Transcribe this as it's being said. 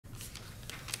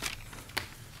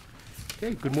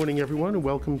Okay, good morning, everyone, and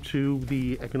welcome to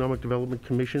the Economic Development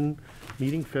Commission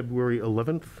meeting, February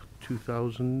 11th,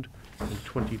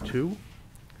 2022.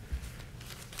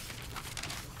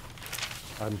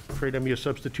 I'm afraid I'm your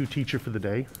substitute teacher for the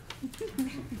day.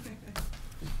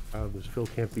 As Phil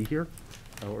can't be here,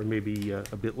 or maybe a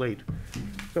bit late.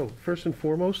 So, first and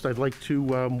foremost, I'd like to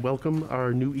welcome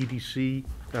our new EDC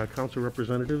Council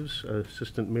representatives,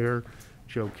 Assistant Mayor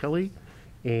Joe Kelly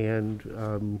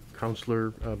and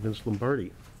Councilor Vince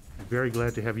Lombardi. Very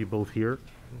glad to have you both here.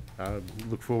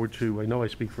 Look forward to, I know I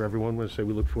speak for everyone when I say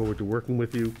we look forward to working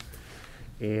with you,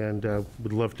 and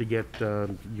would love to get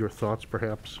your thoughts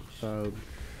perhaps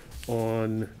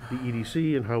on the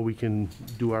EDC and how we can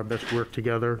do our best work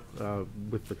together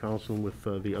with the council and with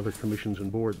the other commissions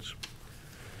and boards.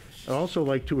 I'd also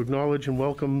like to acknowledge and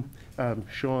welcome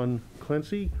Sean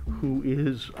Clancy, who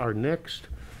is our next,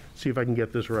 see if I can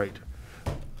get this right,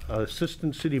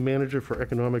 Assistant City Manager for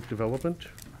Economic Development.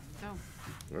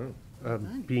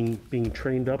 Being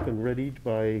trained up and readied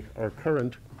by our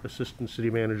current Assistant City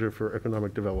Manager for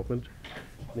Economic Development,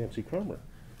 Nancy Cromer.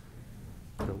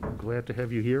 So I'm glad to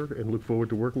have you here and look forward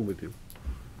to working with you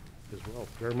as well,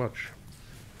 very much.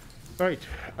 All right,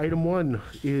 item 1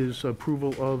 is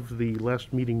approval of the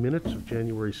last meeting minutes of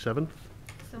January 7th.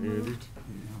 So moved.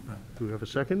 Do we have a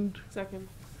second? Second.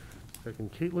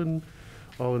 Second, Caitlin.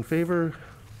 All in favor?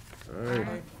 All right.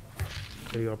 Aye.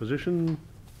 Any opposition?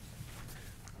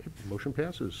 Motion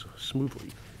passes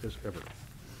smoothly as ever.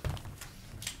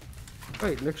 All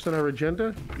right, next on our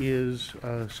agenda is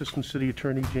Assistant City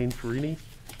Attorney Jane Farini,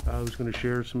 who's going to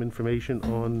share some information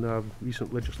on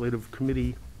recent legislative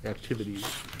committee activities.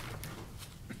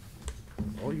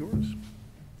 All yours.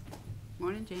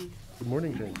 Morning, Jane. Good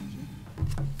morning, Jane.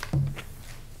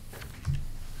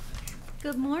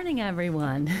 Good morning,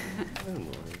 everyone. Good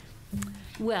morning.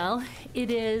 Well, it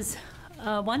is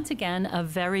once again a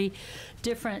very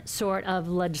different sort of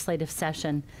legislative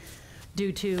session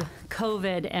due to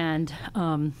COVID and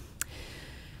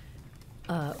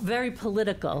very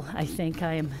political, I think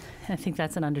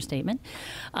that's an understatement,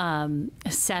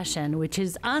 session, which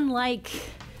is unlike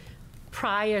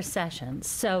prior sessions.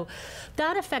 So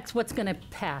that affects what's going to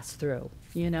pass through,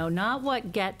 you know, not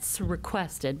what gets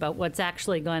requested, but what's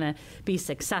actually going to be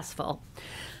successful.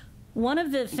 One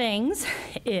of the things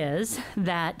is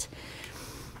that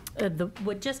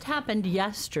what just happened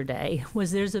yesterday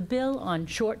was there's a bill on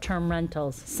short-term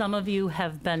rentals. Some of you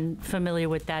have been familiar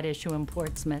with that issue in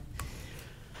Portsmouth.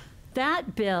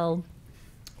 That bill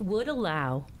would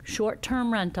allow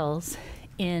short-term rentals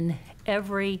in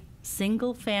every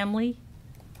single-family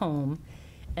home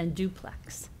and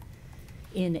duplex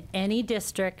in any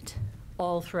district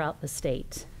all throughout the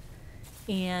state.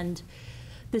 And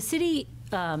the city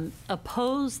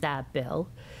opposed that bill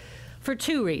for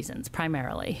 2 reasons,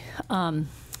 primarily.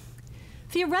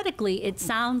 Theoretically, it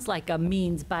sounds like a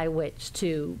means by which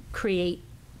to create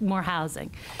more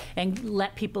housing and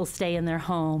let people stay in their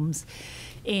homes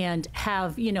and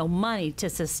have, you know, money to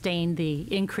sustain the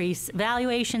increased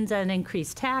valuations and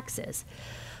increased taxes.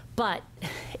 But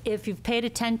if you've paid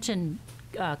attention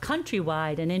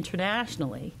countrywide and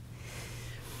internationally,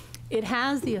 it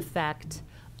has the effect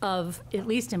of, at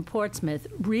least in Portsmouth,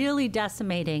 really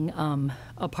decimating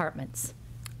apartments,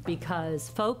 because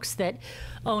folks that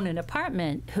own an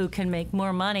apartment who can make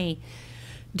more money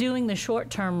doing the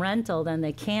short-term rental than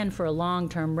they can for a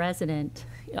long-term resident,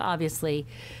 obviously,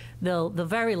 they'll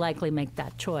very likely make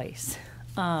that choice.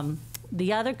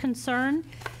 The other concern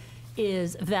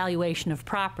is valuation of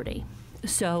property.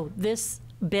 So this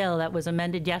bill that was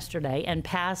amended yesterday and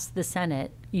passed the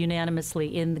Senate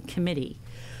unanimously in the committee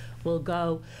will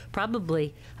go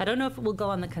probably, I don't know if it will go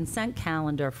on the consent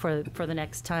calendar for the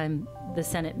next time the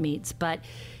Senate meets, but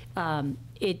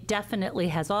it definitely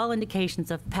has all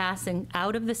indications of passing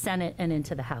out of the Senate and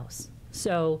into the House.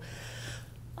 So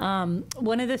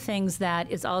one of the things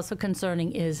that is also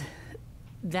concerning is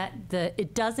that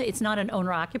it's not an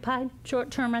owner-occupied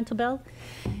short-term rental bill.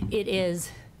 It is,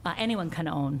 anyone can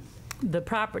own the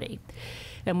property.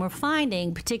 And we're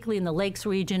finding, particularly in the Lakes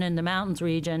region and the Mountains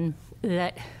region,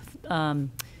 that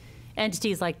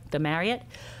entities like the Marriott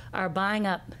are buying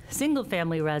up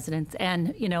single-family residents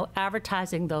and, you know,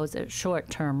 advertising those as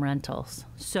short-term rentals.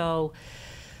 So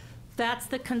that's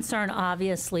the concern,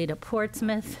 obviously, to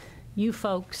Portsmouth. You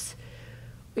folks,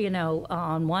 you know,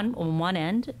 on one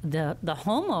end, the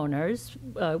homeowners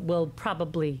will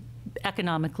probably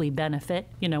economically benefit,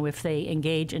 you know, if they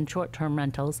engage in short-term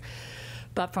rentals.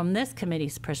 But from this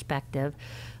committee's perspective,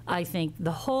 I think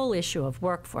the whole issue of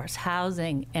workforce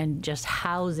housing and just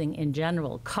housing in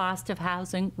general, cost of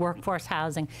housing, workforce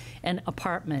housing, and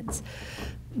apartments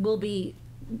will be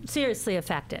seriously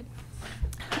affected.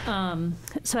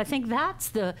 So I think that's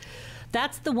the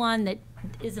one that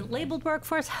isn't labeled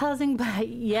workforce housing, but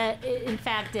yet, in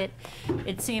fact, it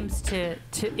seems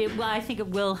well, I think it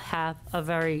will have a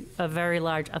very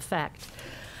large effect.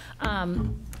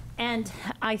 And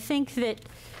I think that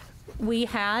we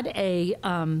had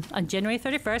on January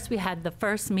 31st, we had the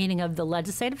first meeting of the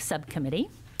legislative subcommittee.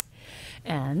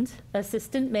 And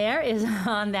Assistant Mayor is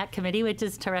on that committee, which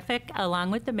is terrific, along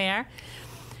with the mayor,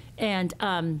 and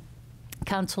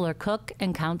Councilor Cook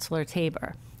and Councilor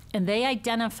Tabor. And they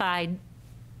identified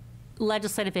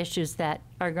legislative issues that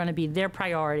are going to be their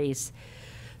priorities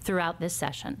throughout this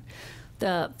session.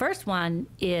 The first one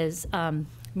is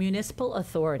municipal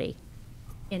authority.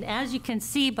 And as you can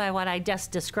see by what I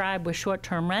just described with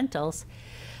short-term rentals,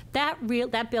 that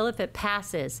bill, if it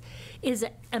passes,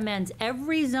 amends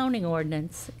every zoning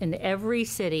ordinance in every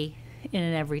city and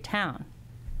in every town.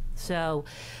 So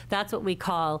that's what we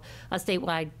call a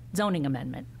statewide zoning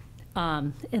amendment.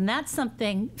 And that's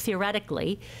something,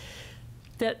 theoretically,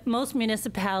 that most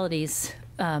municipalities,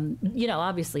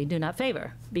 obviously do not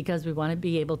favor, because we want to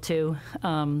be able to,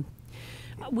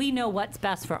 we know what's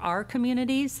best for our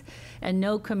communities, and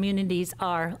no communities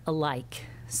are alike.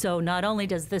 So not only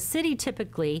does the city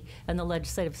typically, and the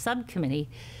legislative subcommittee,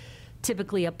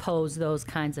 typically oppose those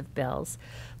kinds of bills,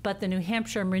 but the New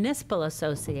Hampshire Municipal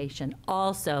Association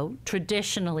also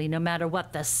traditionally, no matter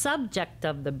what the subject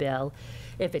of the bill,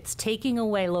 if it's taking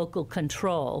away local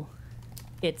control,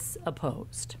 it's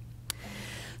opposed.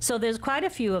 So there's quite a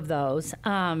few of those.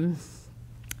 I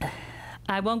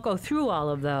won't go through all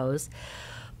of those,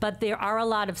 but there are a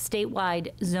lot of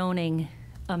statewide zoning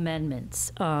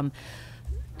amendments.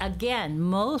 Again,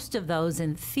 most of those,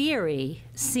 in theory,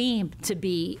 seem to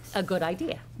be a good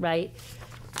idea, right?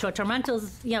 Short-term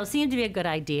rentals, seem to be a good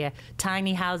idea.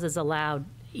 Tiny houses allowed,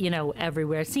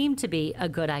 everywhere seem to be a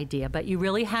good idea. But you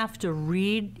really have to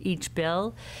read each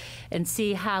bill and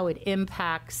see how it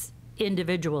impacts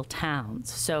individual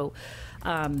towns. So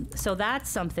that's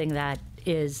something that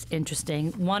is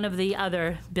interesting. One of the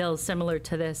other bills similar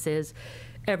to this is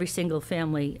every single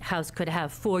family house could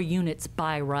have 4 units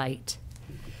by right.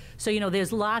 So,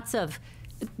 there's lots of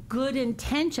good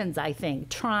intentions, I think,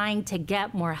 trying to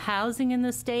get more housing in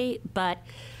the state, but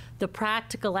the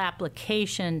practical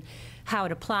application, how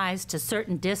it applies to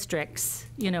certain districts,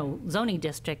 zoning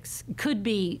districts, could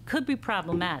be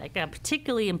problematic,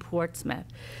 particularly in Portsmouth.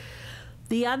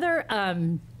 The other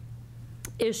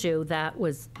issue that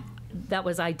was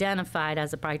identified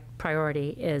as a priority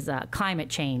is climate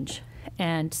change.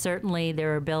 And certainly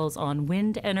there are bills on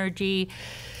wind energy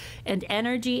and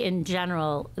energy in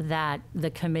general that the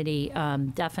committee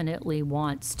definitely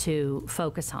wants to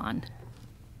focus on.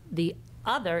 The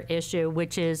other issue,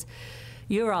 which is,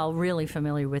 you're all really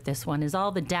familiar with this one, is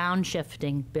all the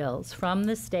downshifting bills from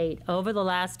the state over the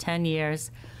last 10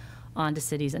 years onto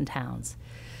cities and towns.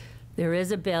 There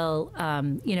is a bill,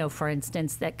 for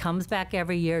instance, that comes back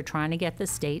every year trying to get the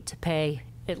state to pay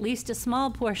at least a small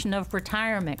portion of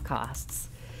retirement costs.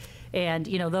 And,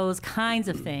 those kinds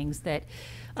of things that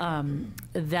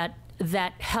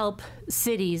that help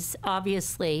cities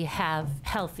obviously have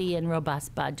healthy and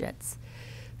robust budgets.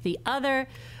 The other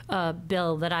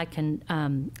bill that I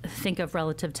can think of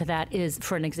relative to that is,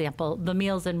 for an example, the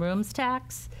meals and rooms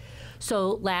tax.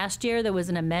 So last year there was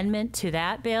an amendment to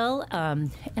that bill,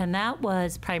 and that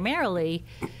was primarily,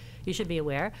 you should be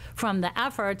aware, from the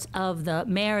efforts of the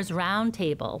Mayor's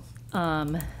Roundtable.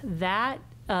 That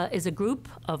is a group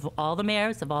of all the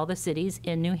mayors of all the cities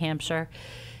in New Hampshire,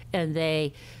 and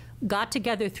they got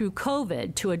together through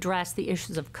COVID to address the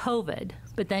issues of COVID,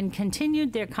 but then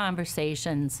continued their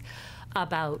conversations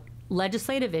about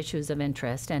legislative issues of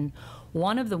interest. And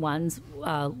one of the ones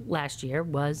last year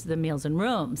was the meals and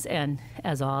rooms. And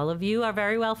as all of you are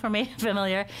very well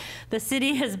familiar, the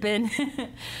city has been,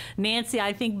 Nancy,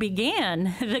 I think,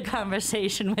 began the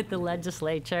conversation with the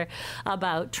legislature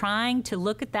about trying to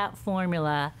look at that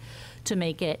formula to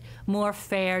make it more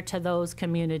fair to those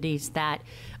communities that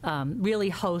really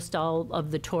host all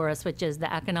of the tourists, which is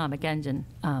the economic engine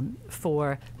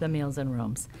for the meals and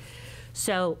rooms.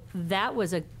 So that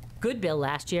was a good bill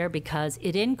last year because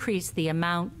it increased the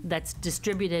amount that's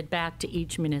distributed back to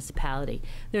each municipality.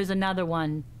 There's another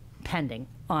one pending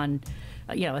on,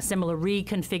 a similar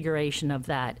reconfiguration of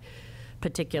that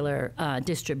particular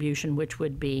distribution, which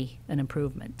would be an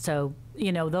improvement. So,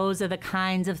 those are the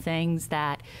kinds of things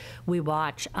that we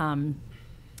watch.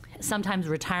 Sometimes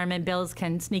retirement bills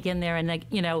can sneak in there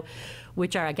and,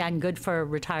 which are, again, good for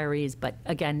retirees, but,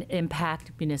 again,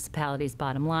 impact municipalities'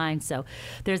 bottom line. So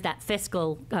there's that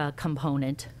fiscal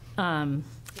component. Yep.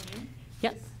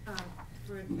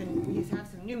 we have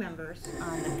some new members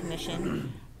on the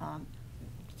commission.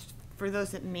 For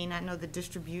those that may not know the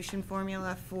distribution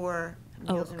formula for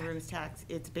Meals and okay. Rooms tax,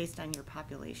 it's based on your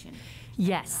population.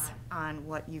 Yes. Not on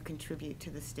what you contribute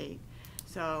to the state.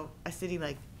 So a city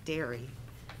like Derry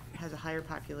has a higher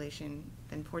population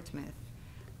than Portsmouth,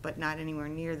 but not anywhere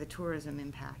near the tourism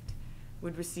impact,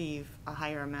 would receive a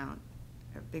higher amount,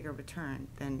 a bigger return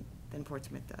than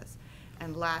Portsmouth does.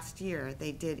 And last year,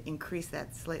 they did increase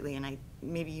that slightly, and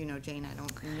maybe you know, Jane, I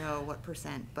don't know what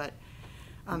percent, but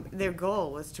their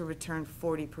goal was to return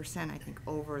 40%, I think,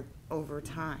 over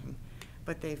time.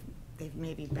 But they've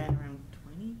maybe been around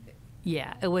 20?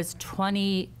 Yeah, it was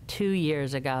 22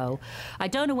 years ago. I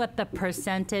don't know what the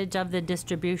percentage of the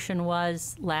distribution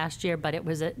was last year, but it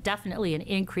was definitely an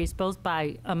increase, both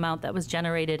by amount that was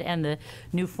generated and the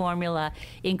new formula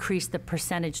increased the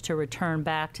percentage to return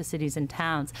back to cities and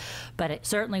towns. But it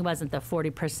certainly wasn't the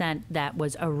 40% that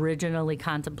was originally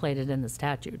contemplated in the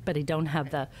statute. But I don't have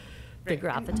the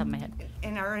figure off the top of my head.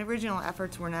 And our original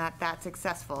efforts were not that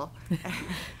successful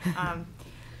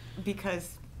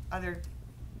because other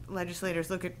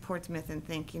legislators look at Portsmouth and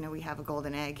think, we have a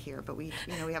golden egg here, but we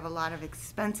have a lot of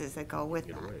expenses that go with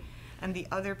that. Right. And the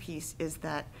other piece is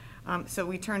that, so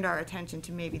we turned our attention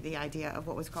to maybe the idea of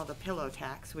what was called a pillow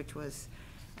tax, which was,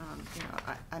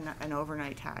 an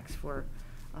overnight tax for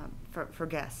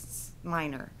guests,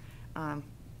 minor, and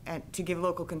to give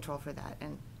local control for that.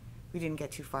 And we didn't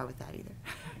get too far with that either.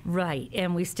 Right,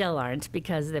 and we still aren't,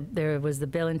 because there was the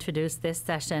bill introduced this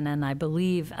session, and I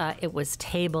believe it was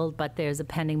tabled, but there's a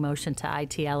pending motion to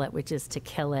ITL it, which is to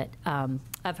kill it.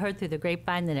 I've heard through the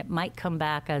grapevine that it might come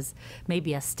back as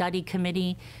maybe a study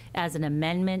committee as an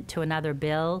amendment to another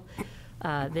bill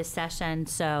this session,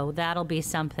 so that'll be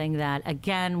something that,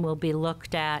 again, will be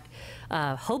looked at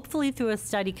hopefully through a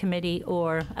study committee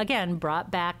or, again, brought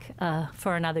back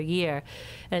for another year.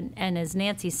 And as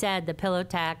Nancy said, the pillow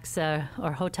tax or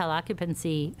hotel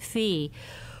occupancy fee,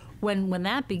 when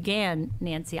that began,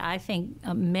 Nancy, I think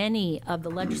many of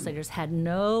the legislators had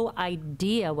no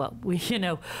idea what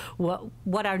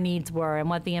what our needs were and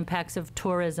what the impacts of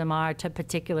tourism are to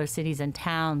particular cities and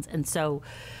towns. And so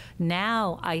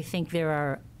now I think there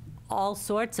are all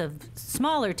sorts of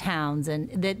smaller towns and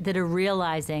that are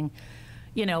realizing,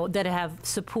 that have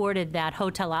supported that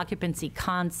hotel occupancy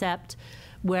concept.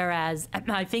 Whereas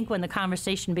I think when the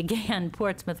conversation began,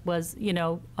 Portsmouth was,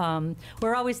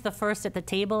 we're always the first at the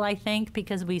table, I think,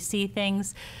 because we see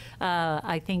things,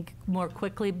 I think, more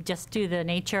quickly just due to the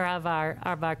nature of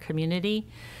our community.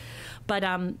 But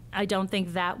I don't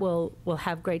think that will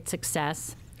have great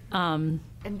success.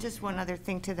 And just one other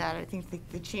thing to that, I think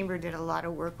the Chamber did a lot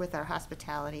of work with our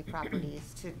hospitality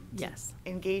properties to Yes.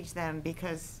 engage them,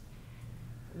 because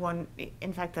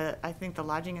in fact, I think the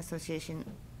Lodging Association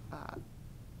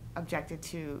objected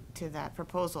to that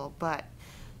proposal, but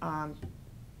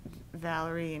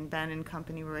Valerie and Ben and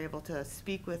company were able to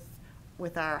speak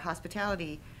with our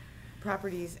hospitality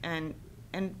properties and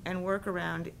work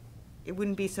around. It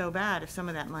wouldn't be so bad if some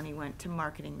of that money went to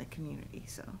marketing the community.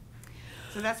 So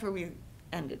that's where we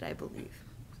ended, I believe.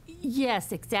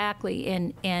 Yes, exactly,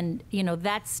 and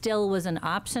that still was an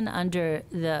option under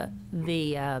the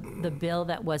bill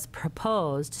that was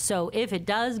proposed. So if it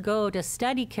does go to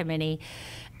study committee,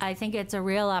 I think it's a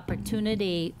real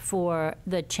opportunity for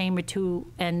the Chamber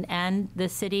and the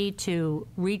city to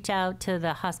reach out to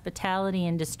the hospitality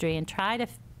industry and try to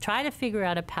figure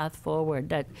out a path forward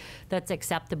that's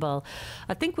acceptable.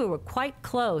 I think we were quite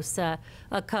close.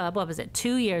 What was it,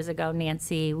 2 years ago,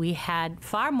 Nancy? We had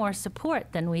far more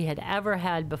support than we had ever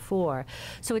had before.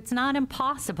 So it's not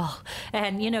impossible.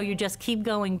 And, you just keep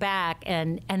going back.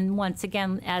 And once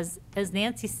again, as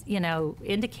Nancy,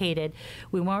 indicated,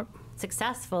 we weren't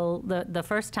successful the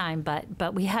first time,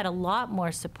 but we had a lot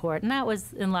more support, and that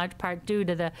was in large part due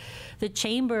to the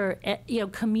Chamber,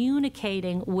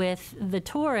 communicating with the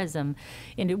tourism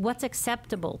and what's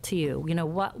acceptable to you.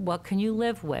 What can you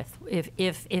live with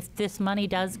if this money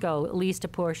does go, at least a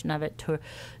portion of it,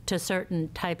 to certain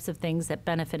types of things that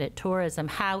benefited tourism.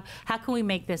 How can we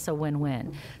make this a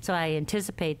win-win? So I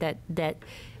anticipate that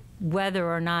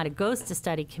whether or not it goes to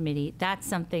study committee, that's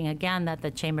something, again, that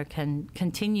the Chamber can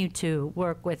continue to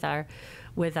work with our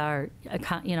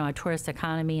tourist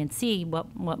economy and see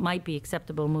what might be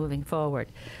acceptable moving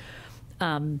forward.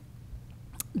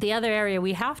 The other area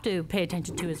we have to pay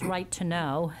attention to is right to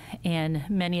know, and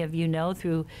many of you know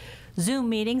through Zoom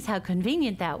meetings how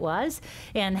convenient that was,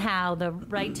 and how the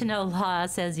right to know law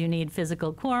says you need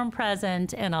physical quorum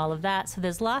present and all of that. So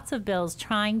there's lots of bills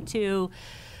trying to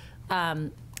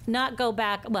not go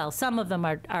back, well, some of them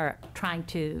are trying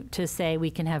to say we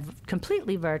can have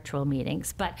completely virtual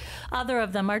meetings, but other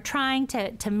of them are trying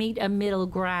to meet a middle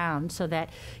ground so that,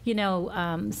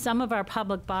 some of our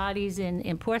public bodies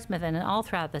in Portsmouth and all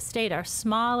throughout the state are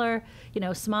smaller,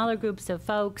 smaller groups of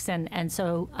folks. And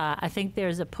so I think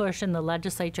there's a push in the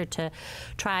legislature to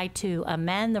try to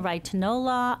amend the right to know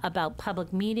law about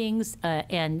public meetings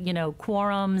and,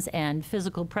 quorums and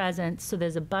physical presence. So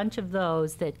there's a bunch of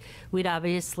those that we'd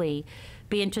obviously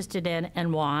be interested in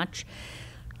and watch.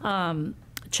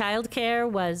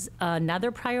 Childcare was another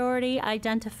priority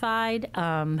identified,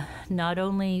 not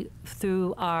only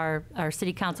through our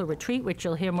city council retreat, which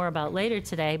you'll hear more about later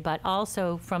today, but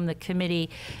also from the committee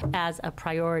as a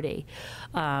priority.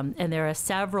 And there are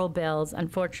several bills.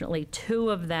 Unfortunately, 2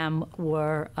 of them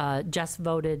were just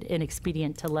voted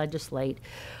inexpedient to legislate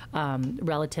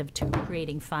relative to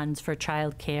creating funds for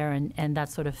childcare and that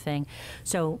sort of thing.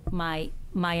 So my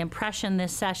impression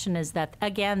this session is that,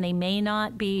 again, they may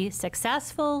not be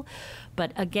successful,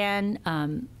 but again,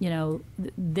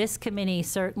 this committee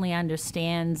certainly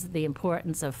understands the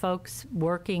importance of folks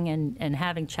working and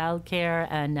having childcare,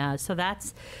 and so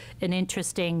that's an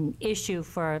interesting issue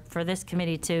for this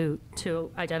committee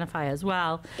to identify as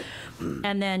well.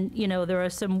 And then, there are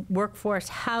some workforce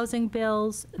housing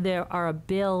bills. There are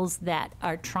bills that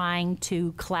are trying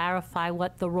to clarify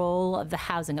what the role of the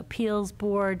Housing Appeals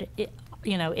Board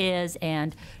is,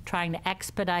 and trying to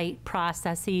expedite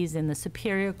processes in the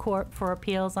Superior Court for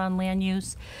appeals on land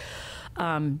use.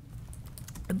 And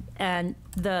I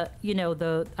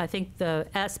think the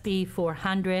SB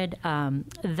 400,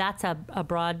 that's a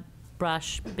broad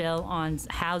brush bill on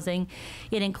housing.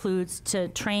 It includes to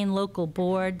train local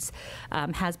boards,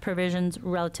 has provisions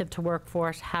relative to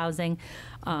workforce housing,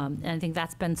 and I think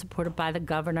that's been supported by the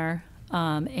governor,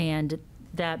 and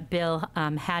that bill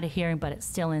had a hearing, but it's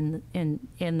still in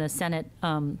the Senate,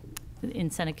 in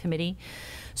Senate committee.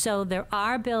 So there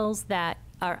are bills that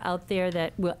are out there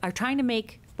that are trying to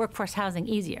make workforce housing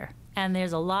easier. And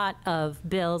there's a lot of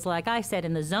bills, like I said,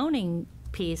 in the zoning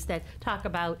piece that talk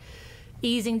about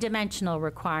easing dimensional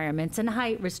requirements and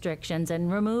height restrictions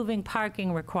and removing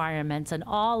parking requirements and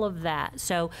all of that.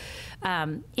 So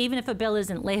even if a bill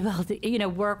isn't labeled,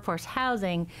 workforce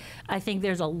housing, I think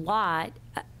there's a lot.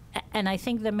 And I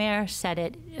think the mayor said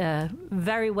it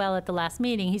very well at the last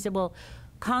meeting. He said, well,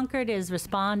 Concord is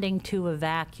responding to a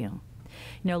vacuum.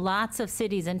 Lots of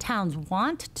cities and towns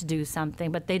want to do something,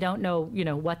 but they don't know,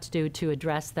 what to do to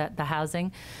address the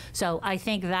housing. So I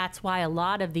think that's why a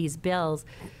lot of these bills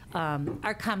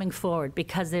are coming forward,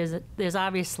 because there's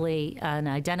obviously an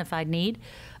identified need,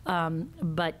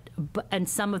 but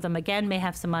some of them, again, may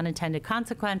have some unintended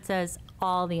consequences.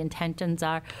 All the intentions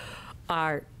are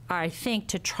I think,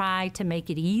 to try to make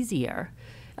it easier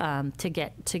to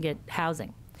get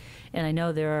housing. And I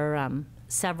know there are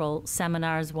several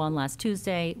seminars, one last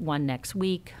Tuesday, one next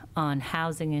week, on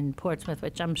housing in Portsmouth,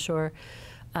 which I'm sure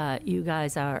you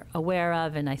guys are aware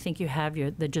of, and I think you have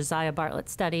the Josiah Bartlett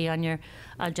study on your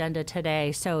agenda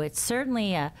today. So it's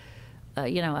certainly a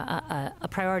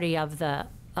priority of the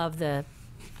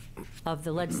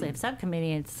legislative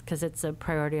subcommittee. It's because it's a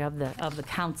priority of the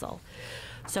council.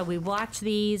 So we watch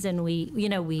these and we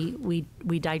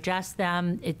digest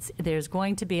them. There's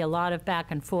going to be a lot of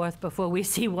back and forth before we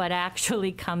see what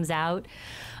actually comes out.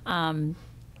 My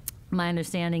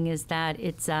understanding is that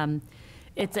it's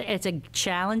a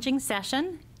challenging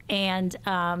session, and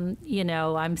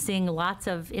I'm seeing lots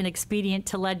of inexpedient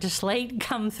to legislate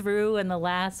come through in the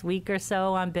last week or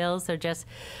so on bills. They're just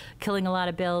killing a lot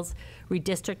of bills.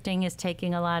 Redistricting is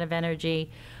taking a lot of energy.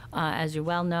 As you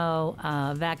well know,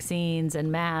 vaccines and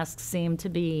masks seem to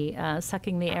be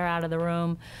sucking the air out of the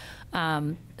room.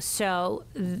 So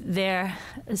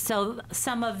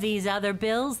some of these other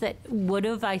bills that would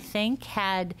have, I think,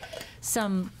 had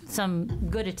some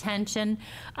good attention,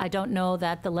 I don't know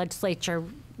that the legislature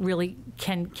really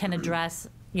can address,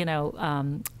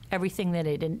 everything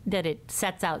that it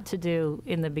sets out to do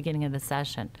in the beginning of the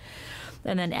session.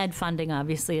 And then ed funding,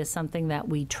 obviously, is something that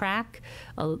we track.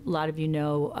 A lot of you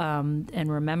know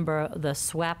and remember the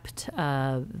SWEPT,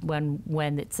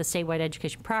 when it's a statewide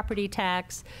education property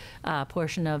tax.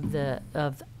 Portion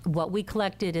of what we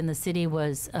collected in the city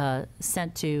was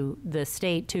sent to the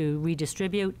state to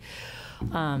redistribute.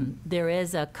 There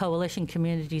is a Coalition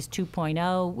Communities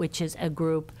 2.0, which is a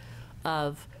group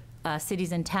of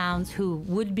cities and towns who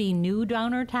would be new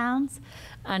donor towns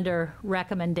under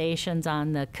recommendations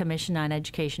on the Commission on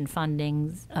Education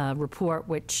Funding report,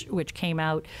 which came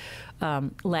out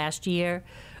last year.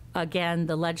 again,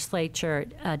 the legislature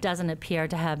doesn't appear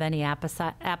to have any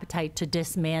appetite to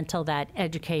dismantle that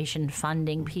education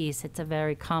funding piece. It's a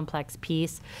very complex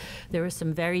piece. There were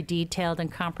some very detailed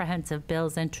and comprehensive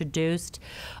bills introduced.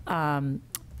 And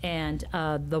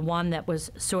the one that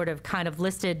was sort of kind of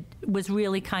listed was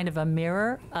really kind of a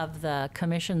mirror of the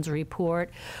commission's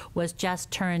report, was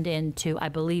just turned into, I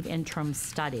believe, interim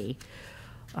study.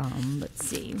 Let's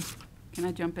see. Can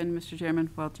I jump in, Mr. Chairman,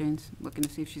 while Jane's looking to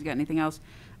see if she's got anything else?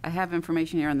 I have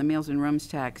information here on the meals and rooms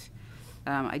tax.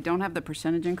 I don't have the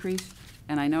percentage increase,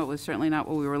 and I know it was certainly not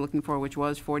what we were looking for, which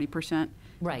was 40%.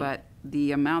 Right. But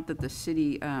the amount that the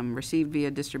city received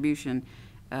via distribution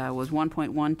was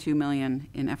 $1.12 million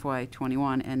in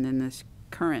FY21, and in this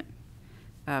current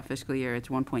fiscal year, it's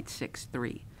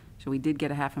 $1.63. So we did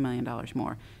get $500,000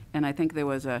 more. And I think there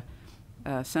was a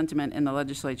sentiment in the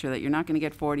legislature that you're not going to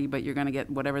get 40, but you're going to get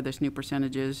whatever this new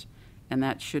percentage is, and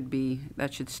that should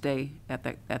stay at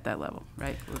that level,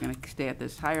 right? We're going to stay at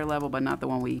this higher level, but not the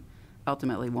one we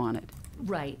ultimately wanted.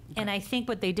 Right. And I think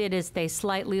what they did is they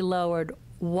slightly lowered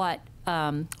what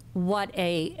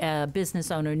a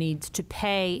business owner needs to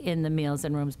pay in the meals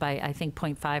and rooms by, I think,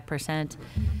 0.5%.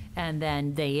 And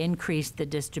then they increased the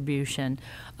distribution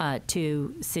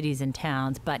to cities and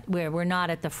towns. But we're not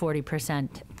at the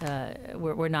 40%.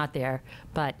 We're not there.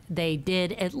 But they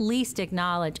did at least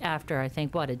acknowledge after, I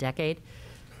think, what, a decade?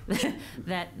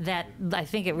 that I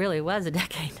think it really was a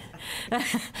decade,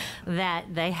 that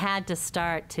they had to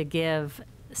start to give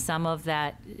some of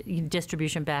that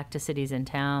distribution back to cities and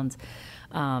towns.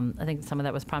 I think some of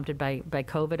that was prompted by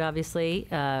COVID, obviously,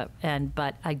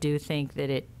 but I do think that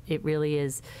it really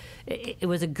is. It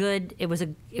was a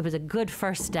good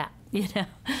first step, you know.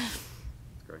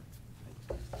 Correct.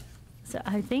 So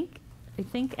I think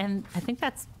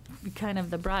that's kind of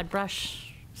the broad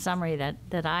brush summary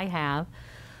that I have.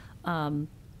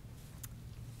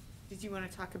 Did you want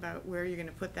to talk about where you're going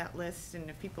to put that list and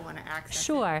if people want to access it?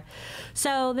 Sure.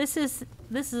 So this is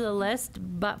a list,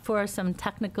 but for some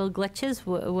technical glitches,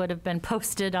 would have been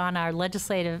posted on our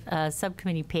legislative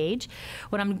subcommittee page.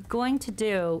 What I'm going to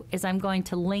do is I'm going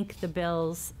to link the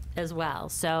bills as well.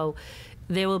 So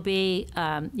there will be,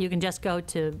 you can just go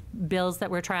to bills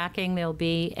that we're tracking. There'll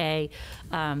be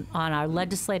on our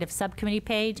legislative subcommittee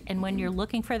page. And when you're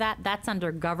looking for that, that's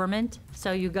under government.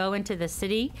 So you go into the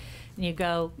city and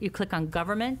you click on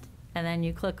government, and then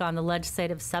you click on the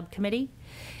legislative subcommittee.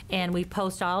 And we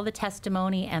post all the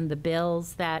testimony and the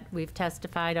bills that we've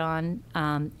testified on.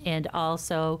 And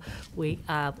also,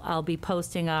 I'll be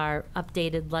posting our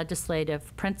updated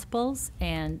legislative principles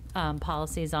and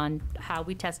policies on how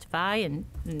we testify and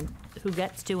who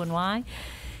gets to and why.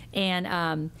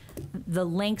 And the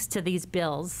links to these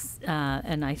bills,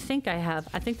 and I think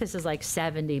this is like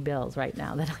 70 bills right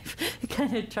now that I've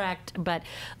kind of tracked, but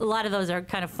a lot of those are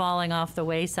kind of falling off the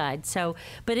wayside. So,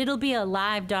 but it'll be a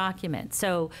live document,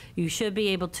 so you should be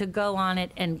able to go on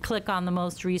it and click on the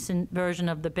most recent version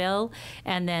of the bill,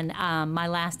 and then my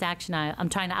last action, I'm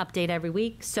trying to update every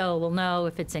week, so we'll know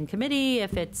if it's in committee,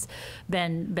 if it's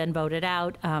been voted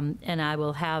out, and I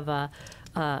will have a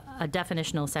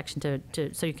definitional section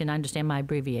so you can understand my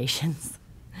abbreviations.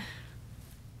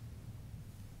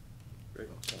 Great.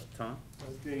 Tom?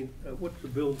 Jane, what's the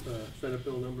bill, Senate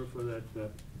bill number for that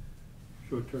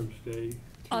short-term stay?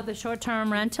 Oh, the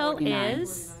short-term rental 49.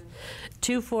 is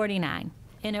 249,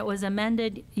 and it was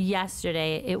amended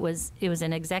yesterday. It was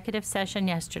an executive session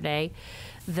yesterday.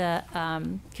 The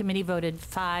committee voted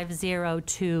 5-0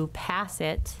 to pass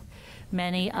it.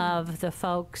 Many of the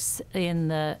folks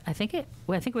in I think it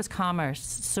was Commerce,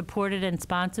 supported and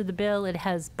sponsored the bill. It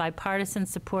has bipartisan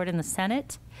support in the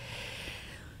Senate.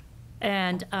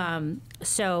 And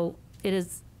so it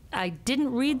is, I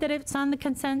didn't read that it's on the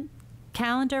consent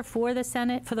calendar for the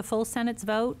Senate, for the full Senate's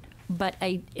vote, but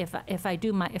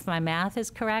if my math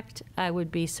is correct, I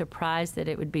would be surprised that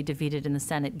it would be defeated in the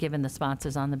Senate given the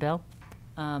sponsors on the bill.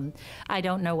 I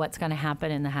don't know what's going to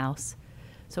happen in the House.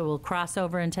 So we'll cross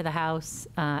over into the House,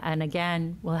 and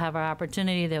again, we'll have our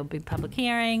opportunity. There'll be public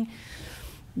hearing.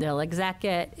 They'll exec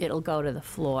it. It'll go to the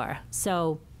floor.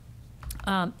 So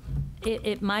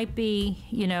it might be,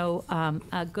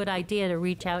 a good idea to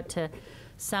reach out to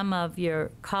some of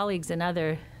your colleagues in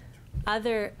other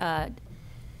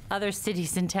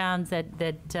cities and towns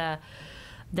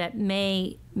that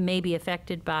may be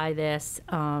affected by this.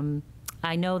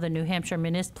 I know the New Hampshire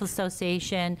Municipal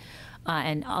Association.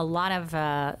 And a lot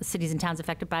of cities and towns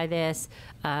affected by this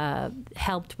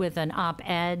helped with an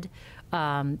op-ed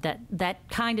that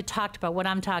kind of talked about what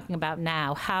I'm talking about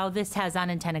now, how this has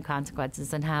unintended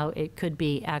consequences and how it could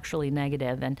be actually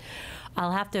negative. And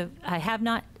I have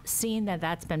not seen that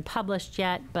that's been published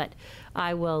yet, but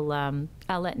I will,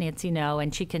 I'll let Nancy know,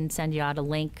 and she can send you out a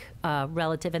link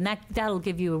relative, and that'll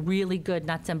give you a really good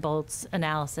nuts and bolts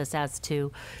analysis as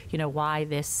to, you know, why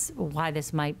this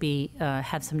might be,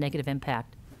 have some negative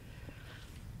impact.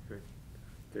 Great.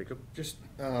 Jacob? Just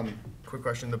quick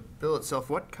question. The bill itself,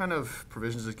 what kind of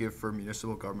provisions does it give for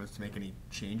municipal governments to make any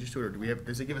changes to it, or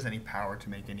does it give us any power to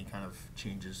make any kind of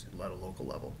changes at a local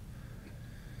level?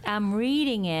 I'm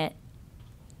reading it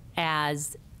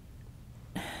as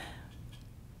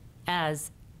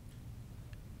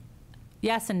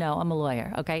yes and no. I'm a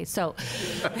lawyer, okay? So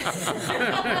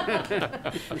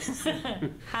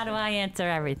how do I answer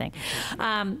everything?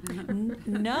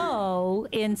 No,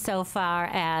 insofar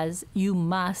as you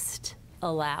must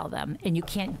allow them and you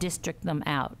can't district them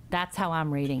out. That's how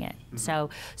I'm reading it. So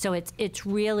it's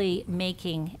really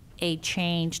making a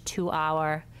change to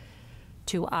our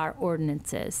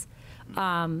ordinances.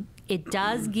 It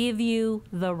does give you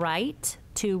the right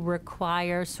to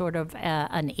require sort of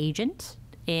an agent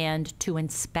and to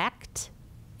inspect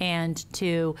and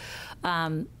to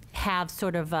have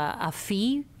sort of a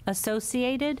fee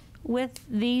associated with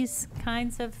these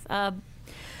kinds of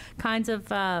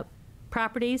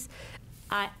properties.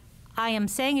 I am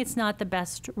saying it's not the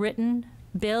best written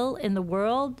bill in the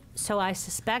world, so I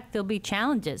suspect there'll be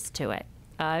challenges to it.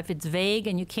 If it's vague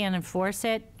and you can't enforce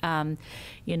it,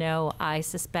 you know, I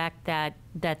suspect that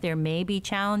there may be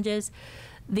challenges.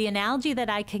 The analogy that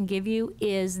I can give you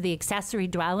is the accessory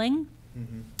dwelling.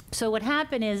 Mm-hmm. So what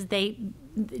happened is they,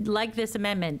 like this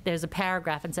amendment, there's a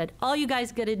paragraph and said, all you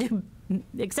guys got to do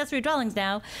accessory dwellings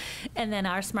now. And then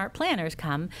our smart planners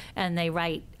come and they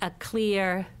write a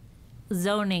clear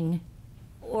zoning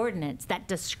ordinance that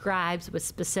describes with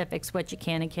specifics what you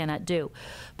can and cannot do.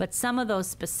 But some of those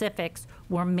specifics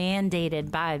were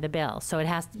mandated by the bill. So it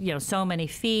has, you know, so many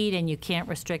feet and you can't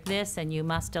restrict this and you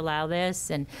must allow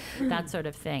this and that sort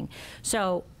of thing.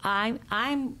 So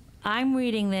I'm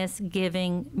reading this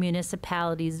giving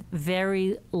municipalities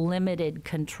very limited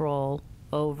control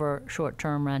over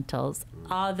short-term rentals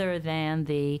other than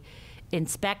the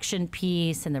inspection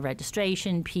piece and the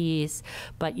registration piece,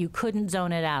 but you couldn't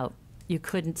zone it out. You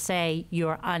couldn't say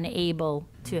you're unable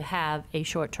to have a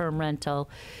short-term rental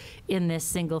in this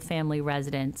single-family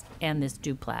residence and this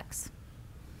duplex.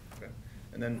 Okay.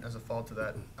 And then as a follow to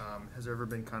that, has there ever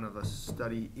been kind of a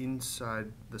study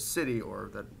inside the city or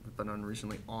that been done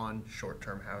recently on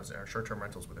short-term housing or short-term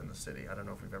rentals within the city? I don't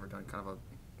know if we've ever done kind of a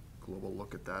global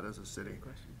look at that as a city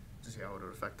to see how it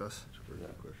would affect us.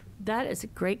 That is a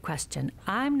great question.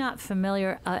 I'm not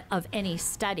familiar of any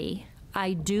study.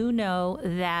 I do know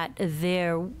that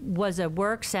there was a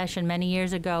work session many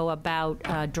years ago about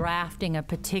drafting a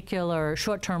particular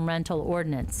short-term rental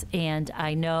ordinance, and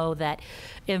I know that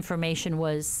information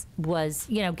was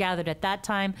gathered at that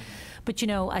time. But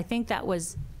I think that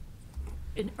was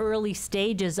in early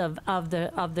stages of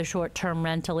the short-term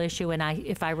rental issue, and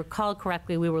if I recall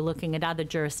correctly, we were looking at other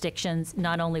jurisdictions,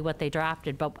 not only what they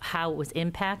drafted, but how it was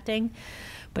impacting.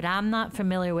 But I'm not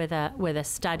familiar with a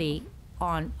study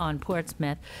on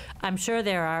Portsmouth. I'm sure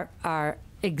there are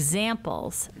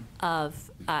examples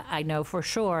of, I know for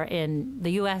sure in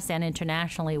the U.S. and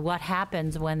internationally, what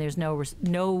happens when there's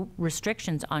no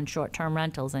restrictions on short-term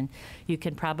rentals. And you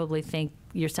can probably think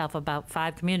yourself about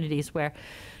 5 communities where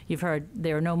you've heard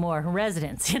there are no more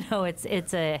residents.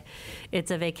 It's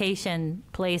a vacation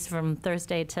place from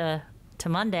Thursday to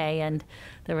Monday, and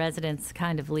the residents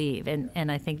kind of leave.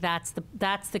 And I think that's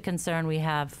the concern we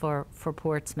have for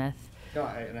Portsmouth. No,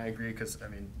 and I agree because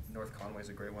North Conway's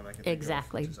a great one. I can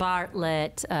Exactly. think of,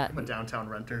 Bartlett. I'm a downtown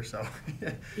renter, so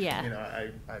Yeah.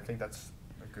 I think that's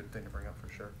a good thing to bring up for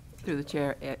sure. Through the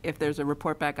chair, if there's a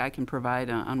report back I can provide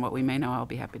on what we may know, I'll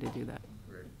be happy to do that.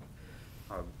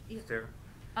 Great. Sarah?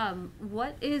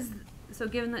 So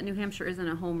given that New Hampshire isn't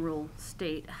a home rule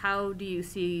state, how do you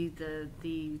see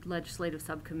the legislative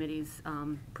subcommittee's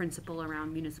principle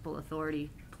around municipal authority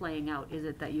playing out? Is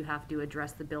it that you have to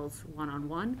address the bills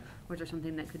one-on-one, or is there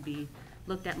something that could be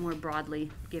looked at more broadly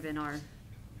given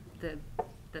that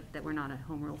we're not a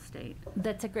home rule state?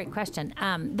 That's a great question.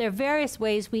 There are various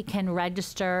ways we can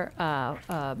register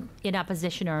in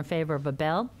opposition or in favor of a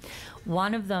bill.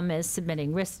 One of them is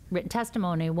submitting written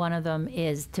testimony. One of them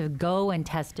is to go and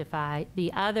testify.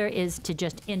 The other is to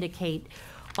just indicate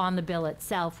on the bill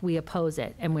itself we oppose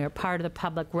it, and we are part of the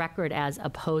public record as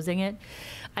opposing it.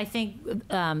 I think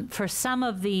for some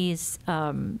of these,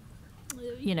 some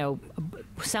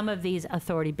of these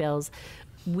authority bills,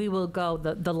 we will go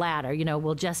the latter.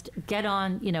 We'll just get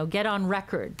on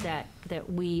record that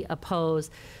we oppose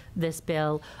this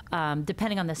bill.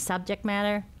 Depending on the subject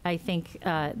matter, I think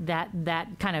that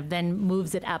kind of then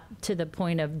moves it up to the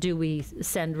point of, do we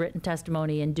send written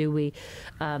testimony, and do we,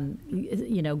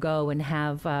 go and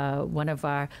have one of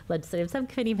our legislative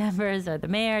subcommittee members or the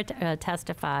mayor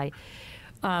testify.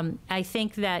 I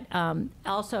think that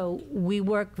also we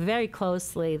work very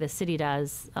closely, the city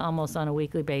does, almost on a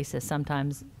weekly basis,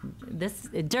 sometimes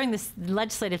during this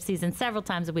legislative season, several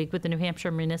times a week, with the New Hampshire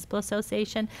Municipal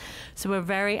Association. So we're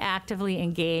very actively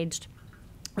engaged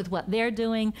with what they're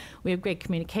doing. We have great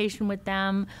communication with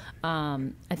them. I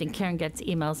think Karen gets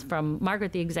emails from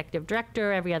Margaret, the executive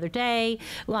director, every other day.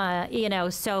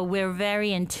 So we're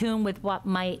very in tune with what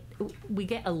we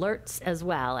get alerts as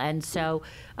well. And so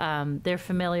they're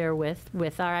familiar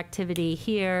with our activity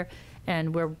here.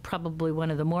 And we're probably one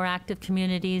of the more active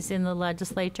communities in the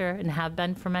legislature, and have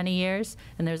been for many years.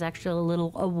 And there's actually a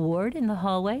little award in the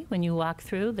hallway when you walk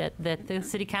through that the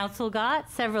city council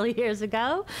got several years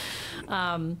ago.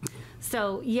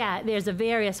 So yeah, there's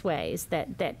various ways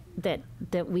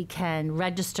that we can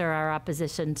register our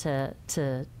opposition to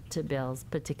bills,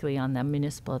 particularly on the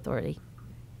municipal authority.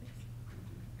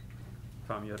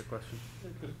 Tom, you had a question?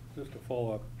 Just a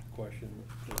follow-up question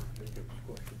to Jacob's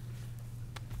question.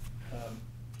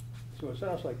 So it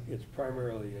sounds like it's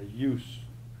primarily a use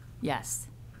Yes.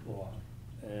 law,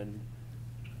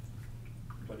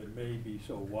 but it may be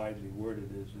so widely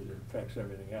worded as that it affects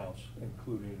everything else,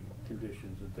 including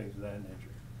conditions and things of that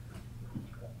nature.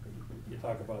 You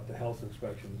talk about the health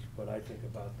inspections, but I think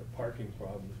about the parking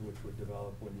problems which would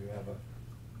develop when you have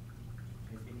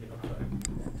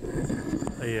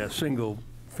a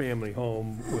single-family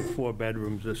home with 4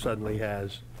 bedrooms that suddenly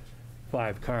has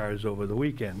 5 cars over the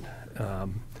weekend.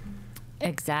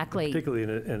 Exactly. Particularly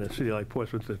in a city like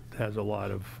Portsmouth that has a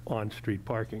lot of on-street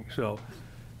parking. So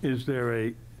is there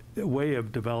a way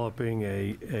of developing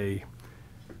a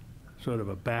sort of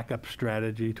a backup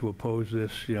strategy to oppose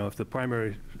this? If the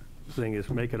primary thing is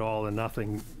make it all or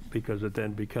nothing, because it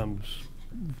then becomes,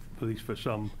 at least for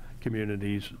some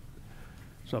communities,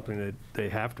 something that they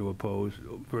have to oppose,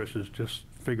 versus just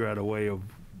figure out a way of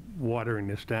watering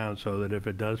this down so that if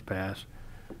it does pass,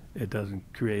 it doesn't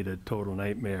create a total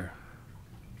nightmare.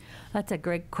 That's a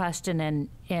great question, and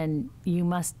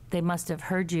they must have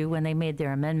heard you when they made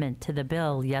their amendment to the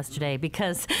bill yesterday,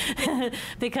 because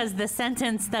because the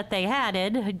sentence that they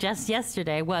added just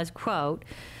yesterday was, quote,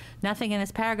 "Nothing in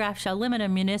this paragraph shall limit a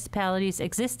municipality's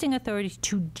existing authority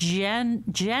to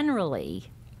generally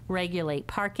regulate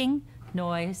parking,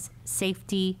 noise,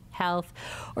 safety, health,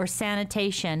 or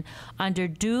sanitation under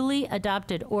duly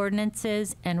adopted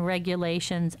ordinances and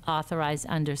regulations authorized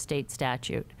under state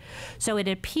statute." So it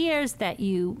appears that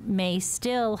you may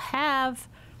still have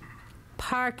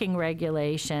parking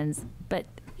regulations, but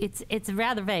it's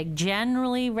rather vague.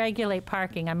 Generally regulate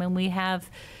parking. I mean, we have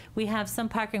some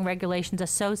parking regulations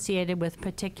associated with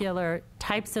particular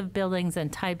types of buildings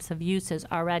and types of uses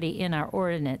already in our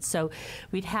ordinance. So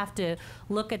we'd have to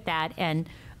look at that, and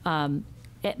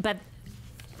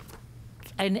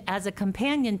as a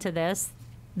companion to this,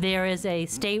 there is a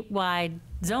statewide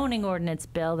zoning ordinance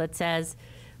bill that says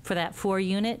for that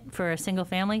 4-unit for a single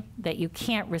family that you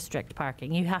can't restrict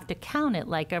parking. You have to count it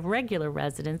like a regular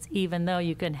residence, even though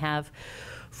you can have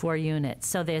 4 units.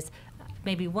 So there's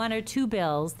maybe 1 or 2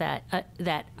 bills that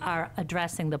are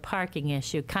addressing the parking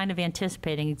issue, kind of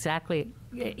anticipating exactly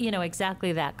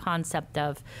that concept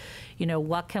of,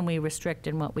 what can we restrict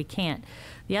and what we can't.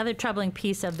 The other troubling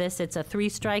piece of this, it's a 3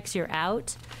 strikes, you're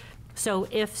out. So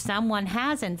if someone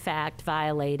has in fact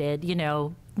violated,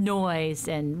 noise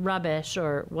and rubbish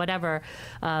or whatever,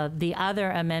 the other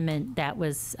amendment that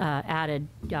was added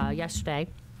yesterday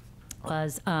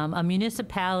was a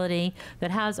municipality that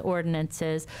has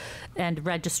ordinances and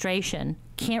registration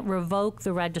can't revoke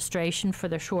the registration for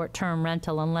the short-term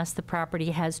rental unless the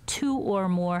property has 2 or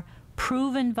more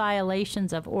proven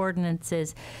violations of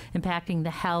ordinances impacting the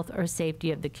health or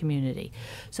safety of the community.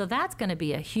 So that's going to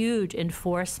be a huge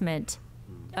enforcement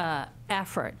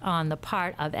effort on the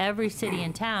part of every city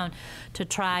and town to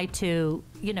try to,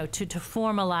 to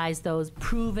formalize those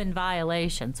proven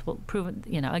violations. Well, proven,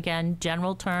 again,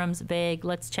 general terms, vague,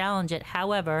 let's challenge it.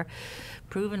 However,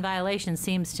 proven violation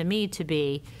seems to me to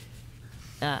be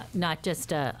not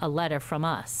just a letter from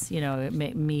us,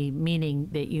 meaning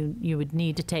that you would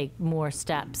need to take more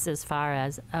steps as far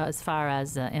as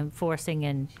enforcing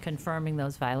and confirming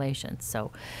those violations.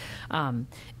 So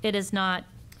it is not,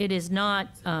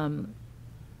 and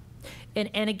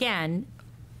again,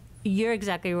 you're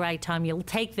exactly right, Tom. You'll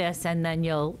take this and then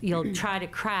you'll try to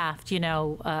craft,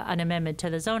 an amendment to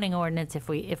the zoning ordinance if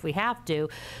we have to,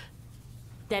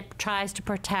 that tries to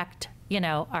protect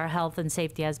our health and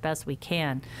safety as best we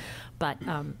can. But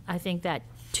I think that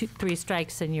 3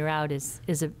 strikes and you're out is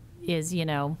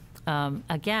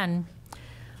again,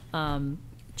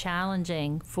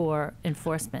 challenging for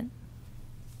enforcement.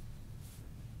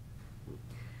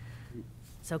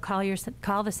 So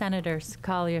call the senators,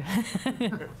 call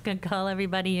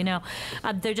everybody you know.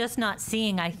 They're just not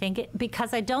seeing, I think,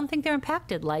 because I don't think they're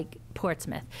impacted like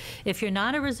Portsmouth. If you're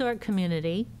not a resort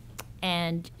community,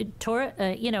 and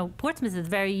Portsmouth is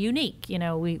very unique.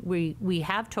 We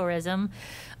have tourism,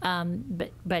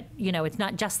 but it's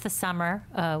not just the summer.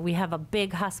 We have a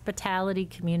big hospitality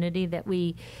community that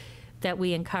we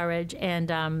encourage,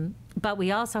 and but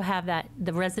we also have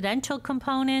the residential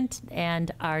component and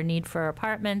our need for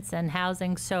apartments and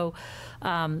housing. So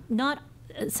not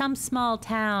some small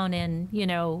town in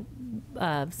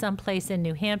someplace in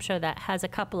New Hampshire that has a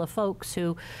couple of folks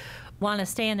who want to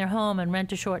stay in their home and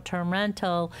rent a short-term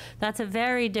rental. That's a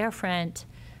very different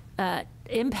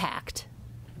impact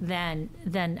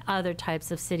than other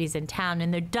types of cities in town,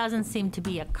 and there doesn't seem to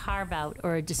be a carve-out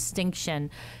or a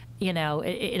distinction.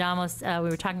 It almost, we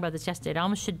were talking about this yesterday, it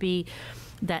almost should be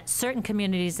that certain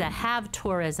communities that have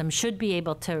tourism should be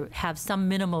able to have some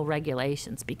minimal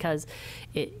regulations, because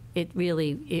it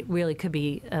really could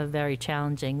be a very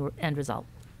challenging end result.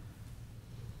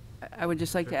 I would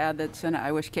just like to add that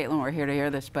I wish Caitlin were here to hear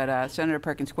this, but Senator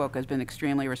Perkins Kwok has been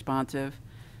extremely responsive.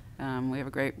 We have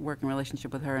a great working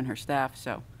relationship with her and her staff,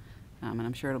 so, and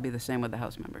I'm sure it'll be the same with the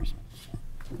House members.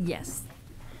 Yes.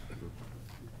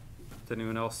 Does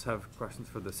anyone else have questions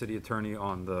for the city attorney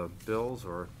on the bills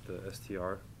or the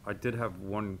STR? I did have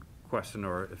one question,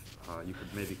 or if you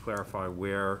could maybe clarify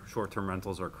where short-term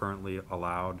rentals are currently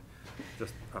allowed,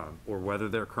 or whether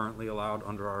they're currently allowed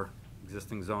under our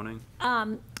existing zoning?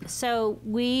 So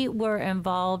we were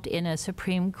involved in a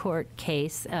Supreme Court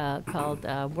case called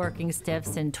Working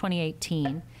Stiffs in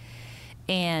 2018,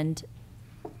 and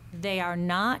they are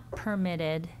not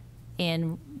permitted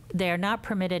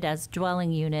as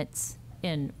dwelling units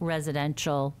in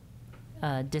residential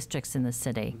districts in the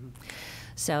city.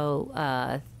 So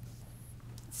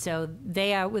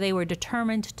they were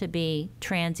determined to be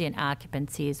transient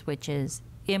occupancies, which is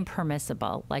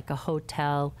impermissible, like a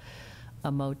hotel,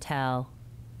 a motel,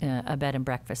 a bed and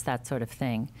breakfast, that sort of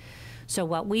thing. So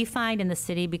what we find in the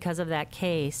city, because of that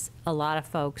case, a lot of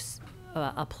folks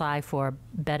apply for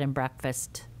bed and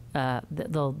breakfast.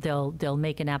 They'll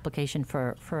make an application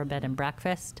for a bed and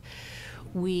breakfast.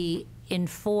 We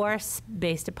enforce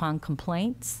based upon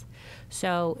complaints.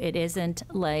 So it isn't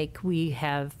like we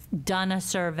have done a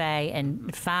survey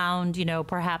and found,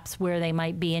 perhaps where they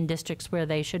might be in districts where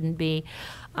they shouldn't be.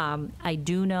 I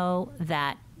do know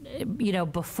that,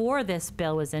 before this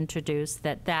bill was introduced,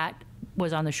 that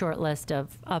was on the short list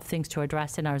of things to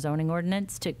address in our zoning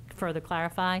ordinance to further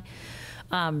clarify.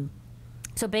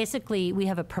 So basically, we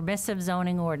have a permissive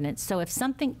zoning ordinance. So if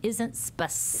something isn't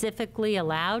specifically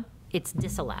allowed, it's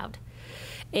disallowed.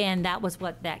 And that was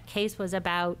what that case was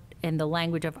about. And the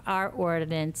language of our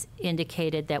ordinance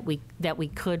indicated that we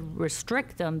could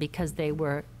restrict them because they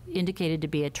were indicated to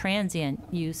be a transient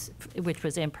use, which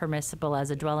was impermissible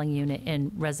as a dwelling unit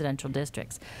in residential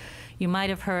districts. You might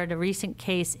have heard a recent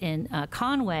case in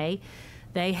Conway.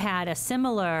 They had a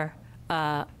similar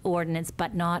ordinance,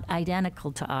 but not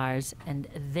identical to ours, and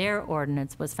their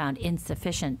ordinance was found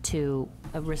insufficient to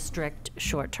restrict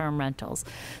short-term rentals.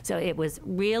 So it was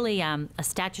really a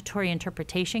statutory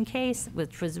interpretation case,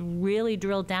 which was really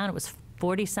drilled down. It was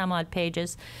 40-some-odd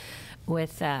pages,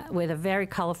 with a very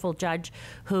colorful judge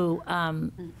who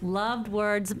loved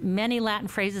words, many Latin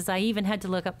phrases I even had to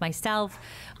look up myself,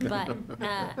 but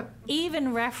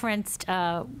even referenced,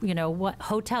 what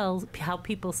hotels, how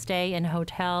people stay in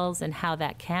hotels and how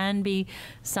that can be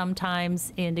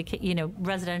sometimes indicate,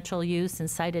 residential use, and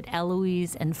cited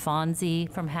Eloise and Fonzie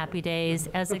from Happy Days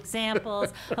as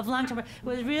examples of long-term. It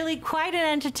was really quite an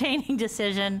entertaining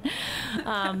decision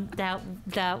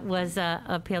that was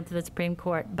appealed to the Supreme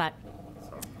Court, but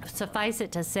suffice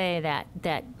it to say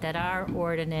that our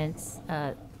ordinance,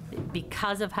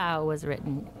 because of how it was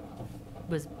written,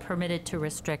 was permitted to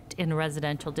restrict in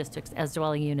residential districts as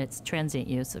dwelling units transient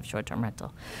use of short-term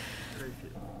rental. Thank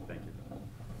you.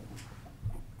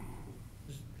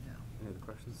 Any other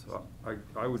questions? So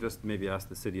I would just maybe ask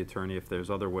the city attorney if there's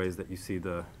other ways that you see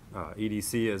the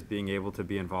EDC as being able to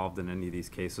be involved in any of these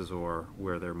cases, or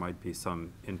where there might be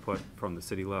some input from the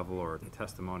city level or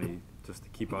testimony, just to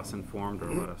keep us informed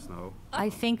or let us know.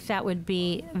 I think that would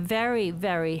be very,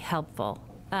 very helpful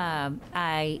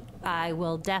I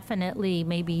will definitely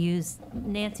maybe use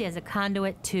Nancy as a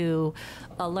conduit to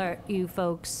alert you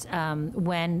folks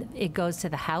when it goes to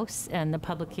the House and the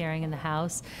public hearing in the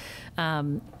House.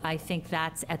 I think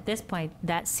that's, at this point,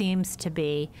 that seems to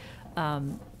be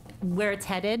where it's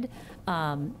headed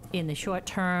in the short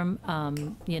term.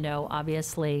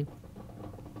 Obviously,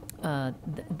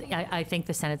 I think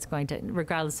the Senate's going to,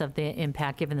 regardless of the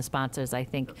impact, given the sponsors, I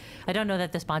don't know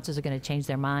that the sponsors are going to change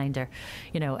their mind or,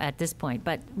 at this point,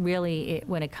 but really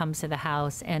when it comes to the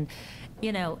House and,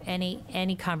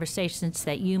 any conversations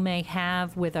that you may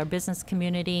have with our business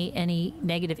community, any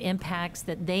negative impacts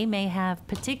that they may have,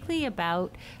 particularly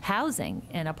about housing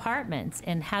and apartments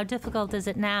and how difficult is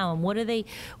it now and what do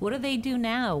they do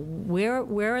now?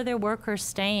 Where are their workers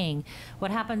staying? What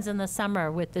happens in the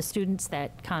summer with the students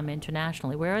that come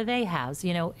internationally? Where are they housed?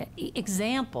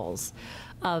 Examples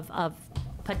of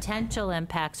potential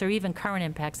impacts or even current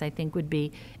impacts, I think, would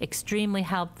be extremely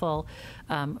helpful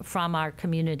from our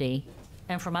community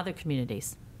and from other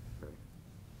communities. Great.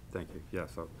 Thank you. Yeah,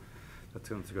 so that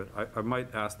sounds good. I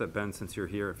might ask that, Ben, since you're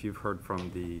here, if you've heard from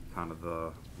the kind of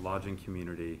the lodging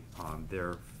community on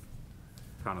their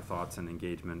kind of thoughts and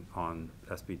engagement on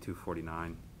SB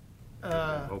 249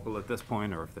 local at this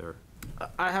point, or if they're...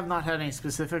 I have not had any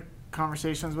specific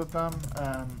conversations with them.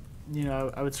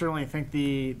 I would certainly think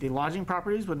the lodging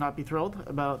properties would not be thrilled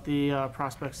about the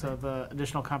prospects of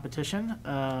additional competition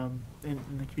in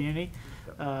the community.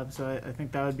 So I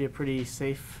think that would be a pretty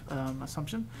safe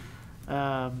assumption.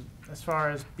 As far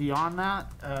as beyond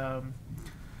that,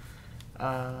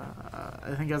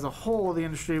 I think as a whole, the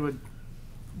industry would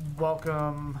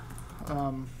welcome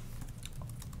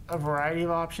a variety of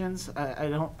options. I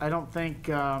don't think.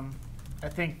 I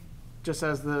think, just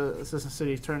as the Assistant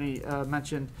City Attorney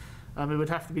mentioned, it would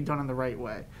have to be done in the right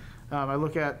way. I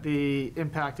look at the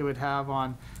impact it would have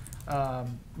on,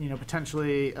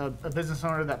 potentially a business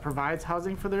owner that provides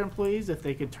housing for their employees. If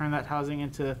they could turn that housing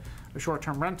into a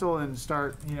short-term rental and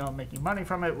start, making money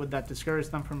from it, would that discourage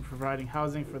them from providing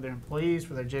housing for their employees,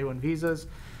 for their J-1 visas?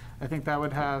 I think that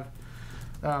would have,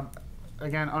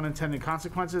 again, unintended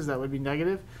consequences that would be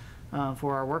negative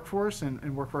for our workforce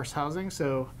and workforce housing.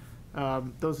 So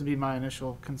those would be my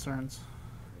initial concerns.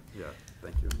 Yeah,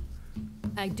 thank you.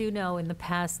 I do know in the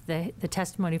past the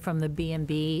testimony from the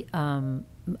B&B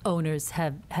owners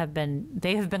have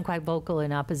been quite vocal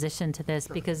in opposition to this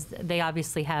because they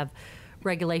obviously have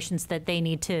regulations that they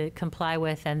need to comply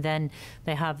with, and then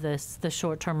they have the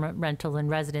short-term rental and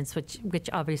residence, which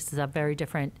obviously is a very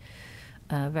different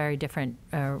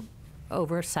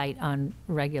oversight on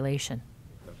regulation.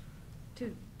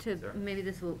 Maybe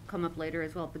this will come up later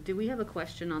as well, but do we have a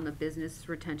question on the business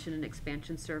retention and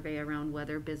expansion survey around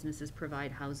whether businesses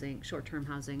provide housing, short-term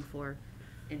housing for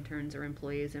interns or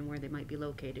employees and where they might be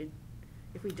located?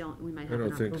 If we don't, we might have I an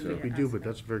don't think opportunity so. to We do, ask but that.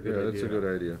 that's a very good Yeah, idea. that's a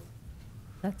good idea.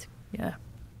 Yeah.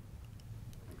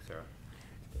 Thanks, Sarah.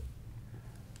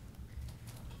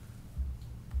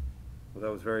 Well,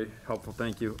 that was very helpful,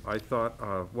 thank you. I thought,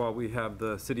 while we have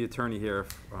the city attorney here,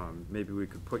 maybe we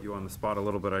could put you on the spot a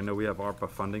little bit. I know we have ARPA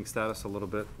funding status a little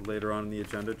bit later on in the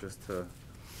agenda, just to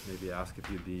maybe ask if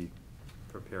you'd be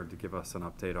prepared to give us an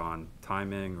update on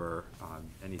timing or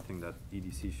anything that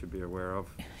EDC should be aware of.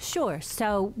 Sure.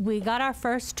 So we got our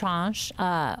first tranche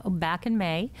back in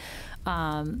May.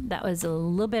 That was a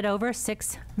little bit over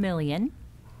 $6 million.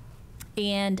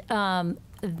 And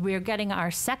we're getting our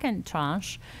second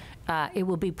tranche. It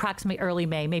will be approximately early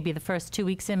May, maybe the first 2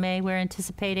 weeks in May we're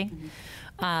anticipating.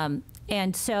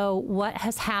 And so what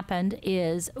has happened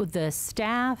is the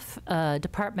staff,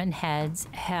 department heads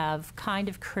have kind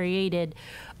of created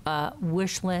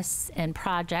wish lists and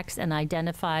projects and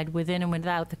identified within and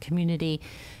without the community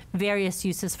various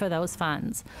uses for those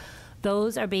funds.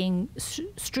 Those are being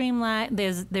streamlined.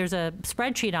 There's a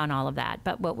spreadsheet on all of that,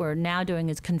 but what we're now doing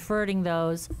is converting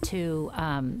those to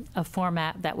a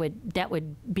format that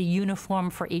would be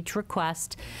uniform for each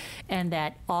request, and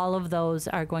that all of those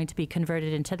are going to be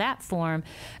converted into that form,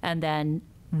 and then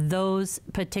those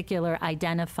particular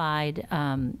identified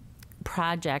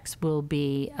projects will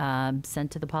be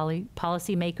sent to the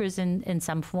policy makers in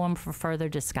some form for further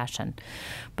discussion.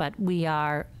 But we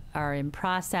are in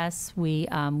process. We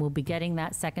will be getting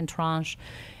that second tranche,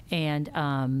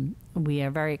 and we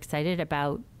are very excited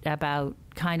about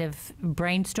kind of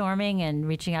brainstorming and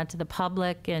reaching out to the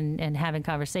public and having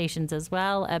conversations as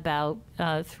well about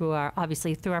through our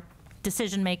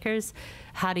decision makers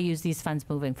how to use these funds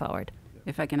moving forward.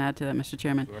 If I can add to that, Mr.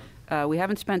 Chairman. We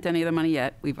haven't spent any of the money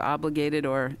yet. We've obligated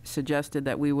or suggested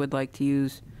that we would like to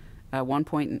use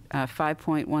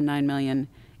 5.19 million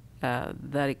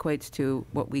That equates to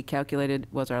what we calculated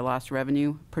was our lost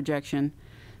revenue projection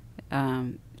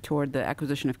toward the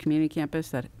acquisition of community campus,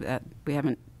 that we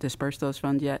haven't dispersed those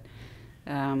funds yet.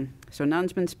 So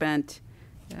none's been spent.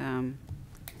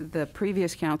 The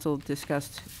previous council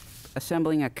discussed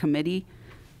assembling a committee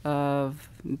of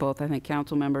both, I think,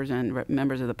 council members and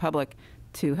members of the public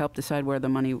to help decide where the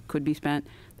money could be spent.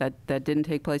 That didn't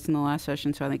take place in the last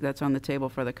session, so I think that's on the table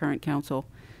for the current council.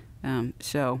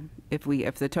 So if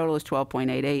the total is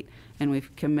 12.88 and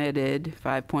we've committed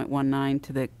 5.19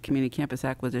 to the community campus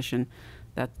acquisition,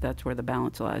 that's where the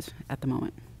balance lies at the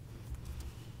moment.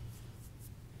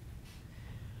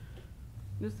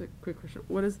 Just a quick question.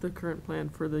 What is the current plan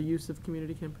for the use of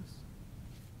community campus?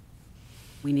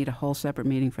 We need a whole separate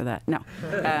meeting for that. No.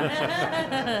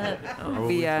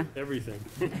 Everything.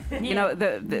 You know,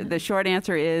 the short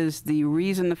answer is the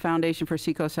reason the Foundation for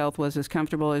Seacoast Health was as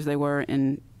comfortable as they were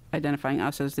in identifying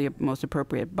us as the most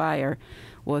appropriate buyer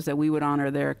was that we would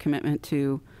honor their commitment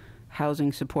to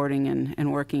housing, supporting,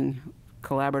 and working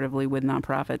collaboratively with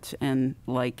nonprofits and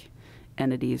like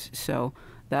entities. So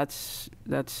that's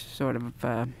sort of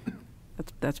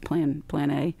that's plan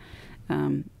A.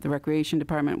 The Recreation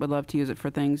Department would love to use it for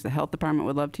things. The Health Department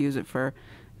would love to use it for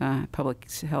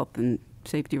public health and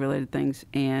safety related things.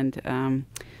 And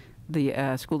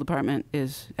the School Department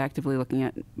is actively looking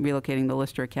at relocating the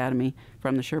Lister Academy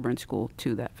from the Sherburne School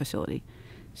to that facility.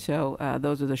 So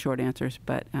those are the short answers.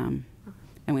 But and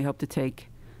we hope to take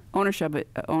ownership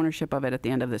of it at the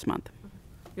end of this month.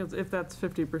 Because if that's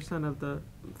 50% of the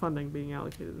funding being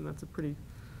allocated, then that's a pretty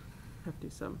hefty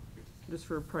sum, just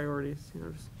for priorities, you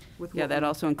know. Just with Yeah, that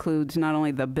also includes not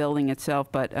only the building itself,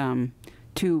 but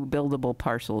 2 buildable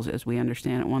parcels, as we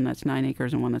understand it. One that's 9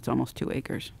 acres and one that's almost 2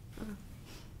 acres.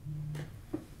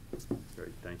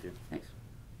 Great, thank you. Thanks.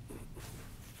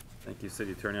 Thank you,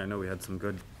 City Attorney. I know we had some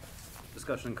good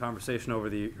discussion and conversation over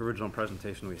the original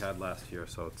presentation we had last year,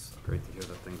 so it's great to hear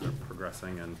that things are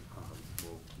progressing, and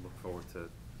we'll look forward to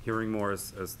hearing more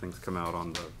as things come out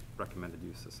on the recommended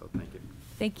uses, so thank you.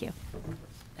 Thank you.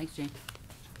 Thanks, Jane.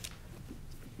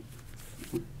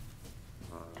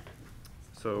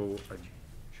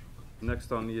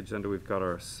 Next on the agenda, we've got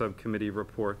our subcommittee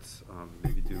reports.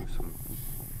 Maybe do some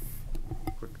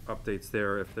quick updates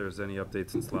there, if there's any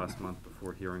updates since last month,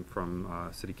 before hearing from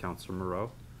City Councilor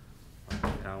Moreau.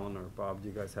 Alan or Bob, do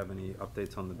you guys have any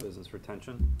updates on the business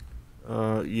retention?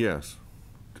 Yes.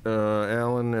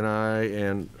 Alan and I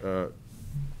and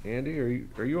Andy,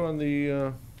 are you on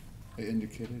the I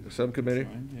indicated. subcommittee?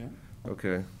 Fine, yeah.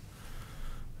 Okay.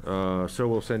 So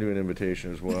we'll send you an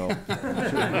invitation as well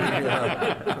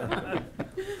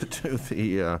to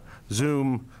the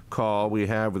Zoom call we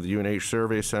have with the UNH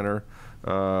Survey Center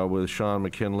with Sean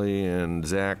McKinley and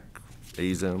Zach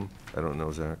Azem. I don't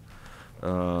know Zach.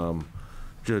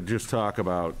 Just talk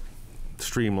about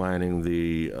streamlining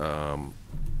the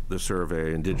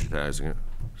survey and digitizing it.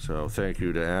 So thank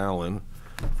you to Alan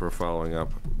for following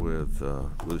up with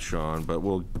Sean. But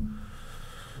we'll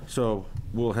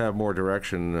have more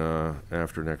direction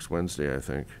after next Wednesday, I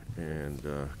think, and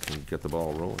can get the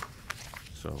ball rolling.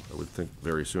 So I would think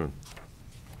very soon.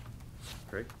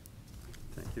 Great,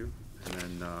 thank you.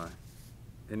 And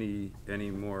then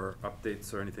any more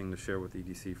updates or anything to share with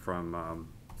EDC from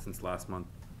since last month,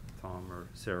 Tom or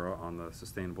Sarah, on the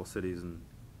sustainable cities and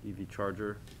EV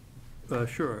charger?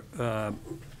 Sure.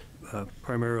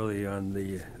 Primarily on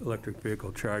the electric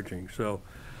vehicle charging. So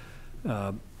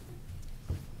well,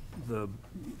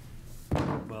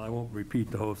 I won't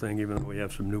repeat the whole thing, even though we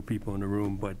have some new people in the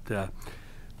room, but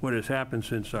what has happened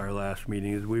since our last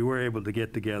meeting is we were able to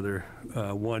get together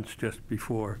once just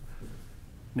before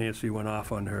Nancy went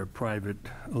off on her private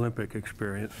Olympic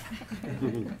experience.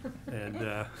 And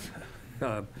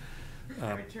I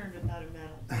returned without a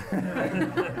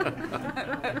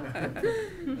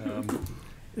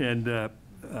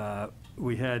medal.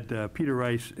 We had Peter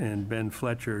Rice and Ben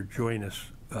Fletcher join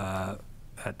us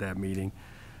at that meeting.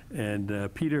 And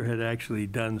Peter had actually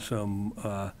done some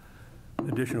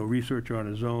additional research on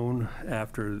his own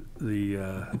after the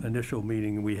initial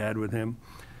meeting we had with him.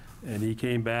 And he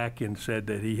came back and said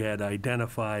that he had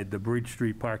identified the Bridge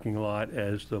Street parking lot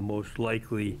as the most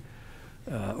likely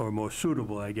or most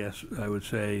suitable, I guess I would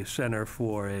say, center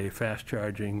for a fast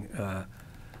charging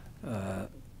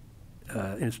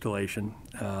installation.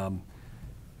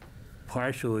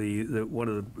 Partially,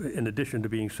 in addition to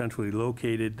being centrally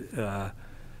located,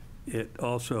 it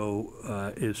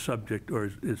also is subject,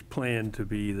 or is planned to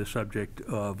be the subject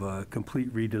of a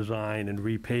complete redesign and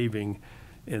repaving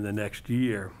in the next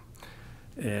year.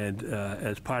 And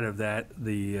as part of that,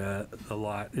 the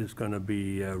lot is going to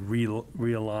be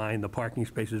realigned, the parking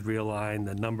spaces realigned,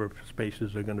 the number of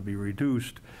spaces are going to be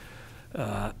reduced.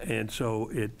 And so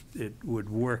it would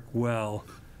work well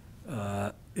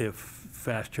if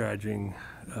fast charging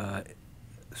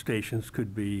stations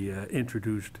could be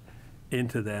introduced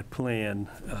into that plan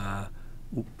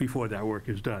before that work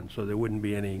is done. So there wouldn't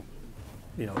be any,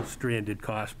 stranded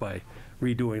costs by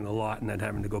redoing the lot and then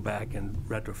having to go back and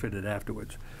retrofit it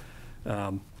afterwards.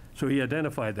 So he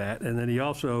identified that, and then he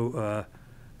also,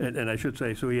 and I should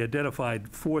say, so he identified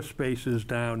 4 spaces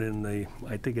down in the,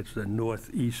 I think it's the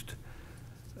northwest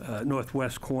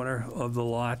corner of the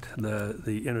lot,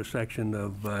 the intersection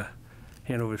of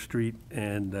Hanover Street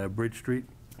and Bridge Street.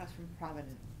 Across from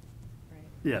Provident, right?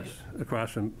 Yes,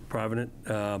 across from Provident.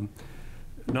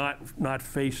 Not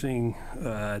facing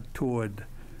toward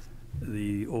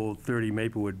the old 30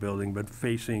 Maplewood building, but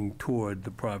facing toward the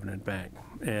Provident Bank.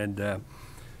 And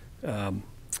so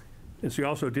he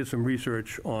also did some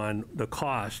research on the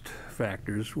cost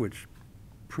factors, which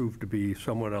proved to be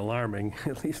somewhat alarming,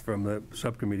 at least from the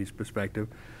subcommittee's perspective.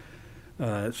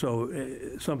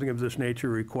 Something of this nature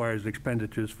requires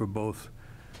expenditures for both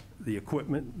the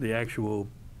equipment, the actual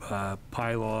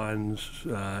pylons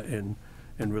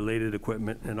and related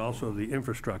equipment, and also the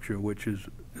infrastructure, which is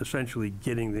essentially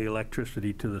getting the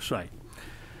electricity to the site.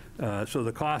 So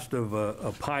the cost of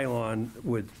a pylon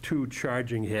with 2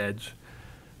 charging heads,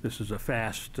 this is a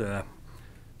fast,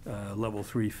 level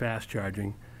 3 fast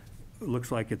charging,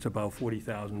 looks like it's about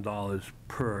 $40,000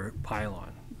 per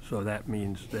pylon. So that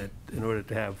means that in order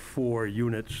to have 4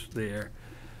 units there,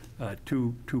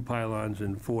 2 pylons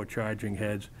and 4 charging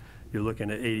heads, you're looking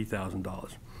at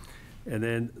 $80,000. And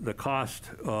then the cost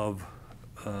of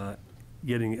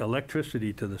getting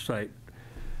electricity to the site,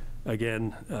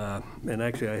 again, and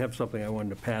actually I have something I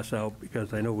wanted to pass out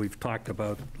because I know we've talked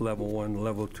about level 1,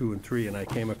 level 2, and 3, and I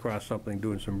came across something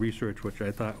doing some research which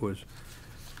I thought was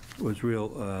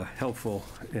real helpful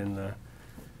in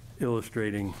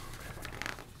illustrating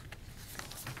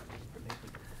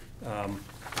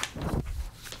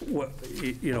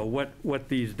what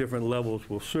these different levels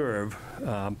will serve.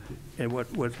 And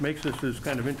what makes this is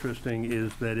kind of interesting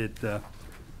is that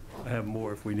I have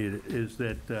more if we need it, is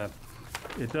that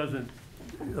it doesn't,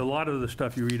 a lot of the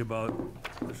stuff you read about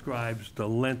describes the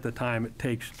length of time it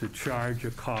takes to charge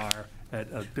a car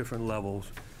at different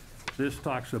levels. This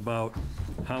talks about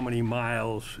how many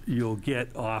miles you'll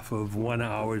get off of 1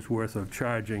 hour's worth of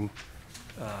charging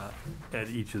at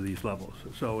each of these levels.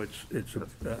 So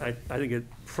I think it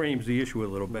frames the issue a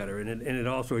little better, and it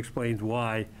also explains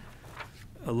why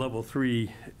a level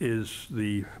 3 is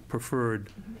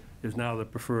now the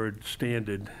preferred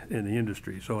standard in the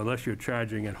industry. So unless you're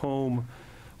charging at home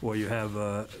or you have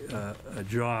a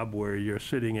job where you're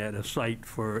sitting at a site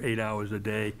for 8 hours a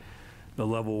day, the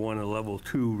level 1 and level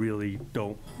 2 really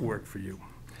don't work for you.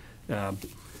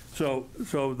 So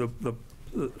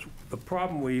the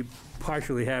problem we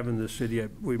partially have in this city,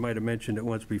 we might have mentioned it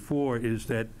once before, is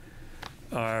that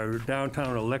our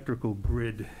downtown electrical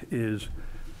grid is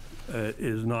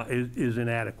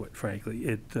inadequate,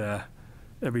 frankly.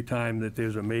 Every time that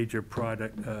there's a major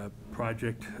project,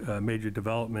 major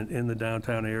development in the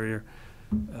downtown area,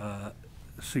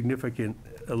 significant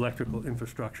electrical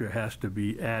infrastructure has to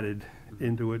be added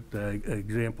into it. An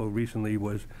example recently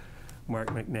was Mark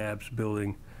McNabb's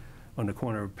building on the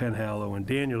corner of Penhallow and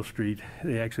Daniel Street.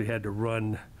 They actually had to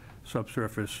run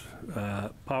subsurface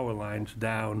power lines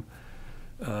down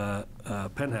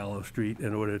Penhallow Street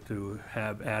in order to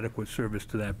have adequate service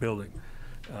to that building.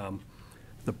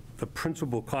 The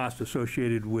principal cost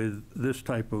associated with this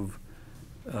type of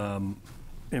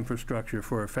infrastructure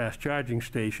for a fast charging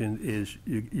station is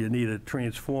you need a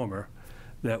transformer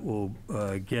that will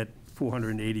get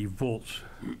 480 volts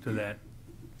to that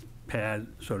pad,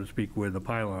 so to speak, where the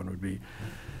pylon would be.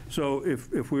 So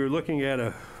if we were looking at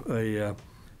a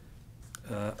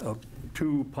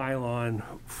 2 pylon,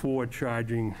 4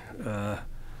 charging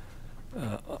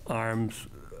arms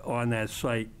on that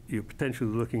site, you're potentially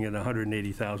looking at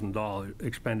 $180,000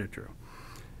 expenditure.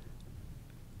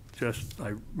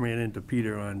 I ran into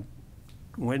Peter on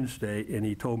Wednesday, and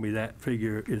he told me that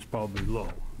figure is probably low.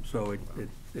 So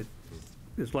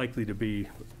it's likely to be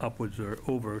upwards or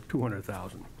over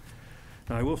 $200,000.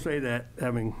 Now, I will say that,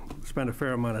 having spent a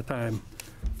fair amount of time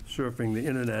surfing the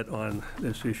internet on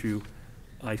this issue,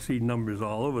 I see numbers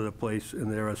all over the place,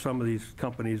 and there are some of these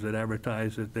companies that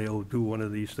advertise that they'll do one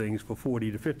of these things for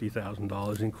 $40,000 to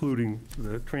 $50,000, including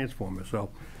the transformer. So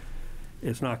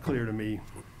it's not clear to me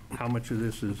how much of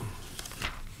this is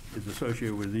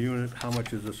associated with the unit, how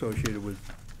much is associated with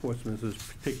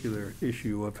Portsmouth's particular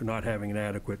issue of not having an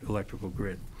adequate electrical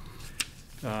grid.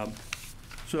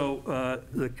 So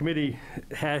the committee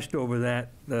hashed over that,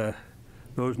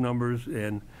 those numbers,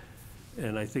 and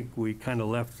I think we kind of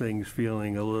left things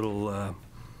feeling a little,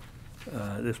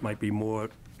 this might be more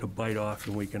to bite off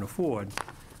than we can afford.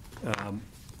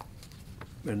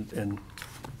 And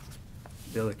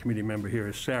the other committee member here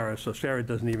is Sarah, so Sarah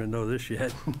doesn't even know this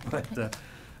yet. But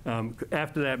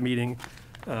after that meeting,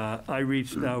 I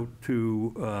reached out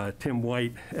to Tim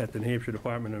White at the New Hampshire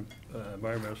Department of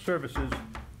Environmental Services.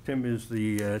 Tim is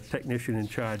the technician in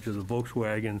charge of the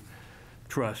Volkswagen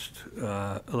Trust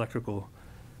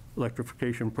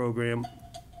electrification program.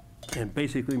 And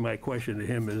basically my question to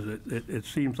him is that it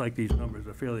seems like these numbers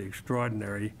are fairly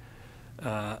extraordinary.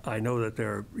 I know that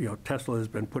Tesla has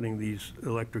been putting these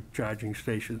electric charging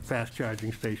stations, fast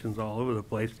charging stations all over the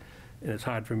place, and it's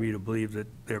hard for me to believe that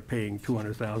they're paying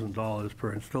 $200,000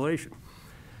 per installation.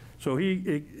 So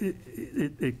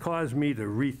it caused me to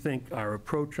rethink our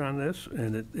approach on this,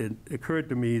 and it occurred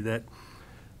to me that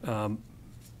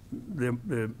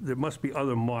there must be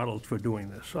other models for doing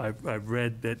this. I've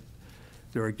read that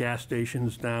there are gas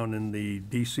stations down in the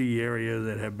DC area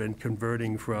that have been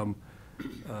converting from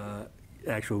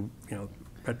actual,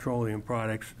 petroleum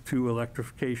products to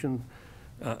electrification.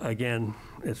 Again,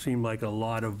 it seemed like a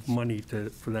lot of money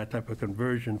for that type of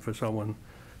conversion for someone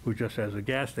who just has a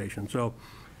gas station. So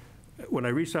when I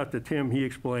reached out to Tim, he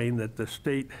explained that the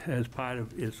state, as part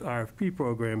of its RFP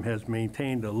program, has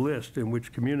maintained a list in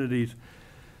which communities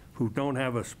who don't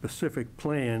have a specific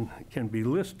plan can be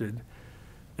listed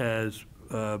as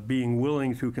being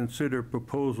willing to consider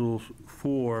proposals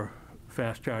for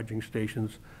fast charging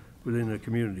stations within the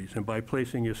communities. And by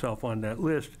placing yourself on that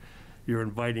list, you're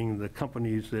inviting the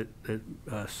companies that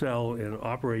sell and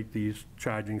operate these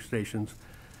charging stations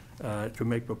to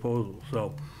make proposals.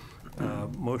 So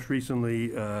most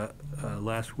recently,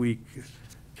 last week,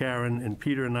 Karen and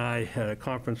Peter and I had a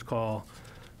conference call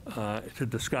to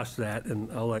discuss that,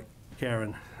 and I'll let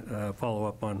Karen follow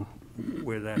up on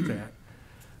where that's at.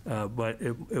 But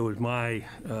it was my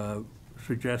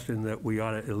suggestion that we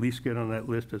ought to at least get on that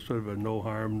list as sort of a no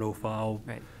harm, no foul.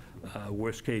 Right.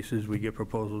 Worst cases, we get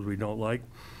proposals we don't like.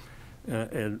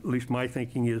 And at least my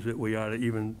thinking is that we ought to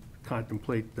even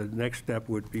contemplate the next step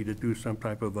would be to do some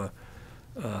type of a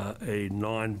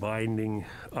non-binding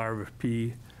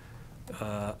RFP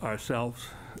ourselves,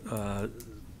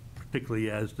 particularly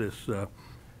as this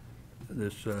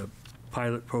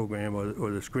pilot program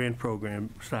or this grant program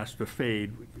starts to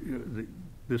fade.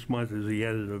 This month is the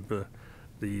end of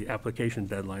the application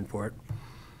deadline for it.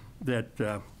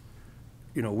 That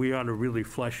we ought to really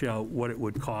flesh out what it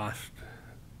would cost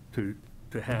to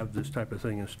have this type of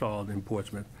thing installed in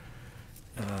Portsmouth.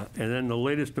 And then the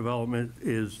latest development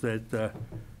is that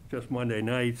just Monday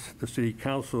night, the City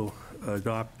Council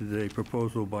adopted a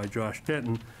proposal by Josh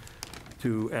Denton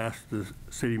to ask the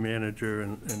city manager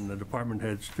and the department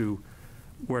heads to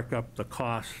work up the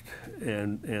cost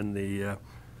and the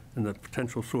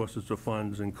potential sources of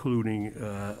funds, including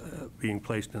being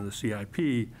placed in the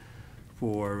CIP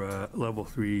for level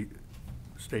 3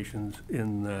 stations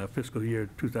in fiscal year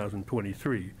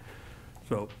 2023.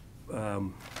 So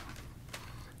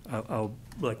I'll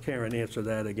let Karen answer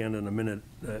that again in a minute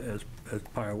as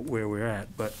part of where we're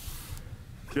at. But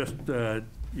just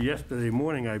yesterday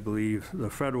morning, I believe,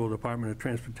 the Federal Department of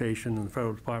Transportation and the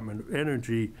Federal Department of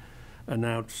Energy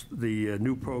announced the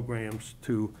new programs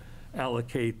to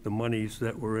allocate the monies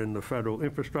that were in the federal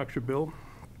infrastructure bill.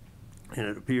 And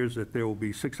it appears that there will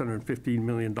be $615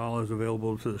 million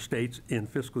available to the states in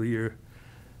fiscal year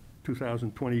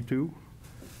 2022,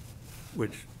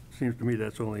 which seems to me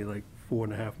that's only like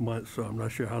 4.5 months, so I'm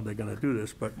not sure how they're going to do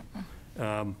this. But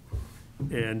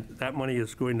and that money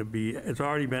is going to be, it's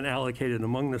already been allocated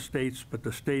among the states, but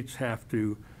the states have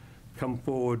to come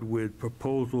forward with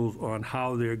proposals on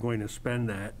how they're going to spend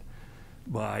that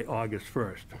by August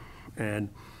 1st. And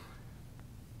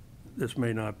this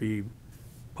may not be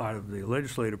part of the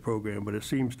legislative program, but it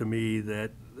seems to me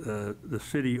that the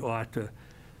city ought to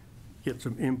get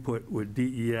some input with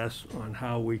DES on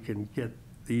how we can get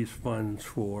these funds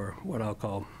for what I'll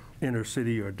call inner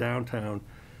city or downtown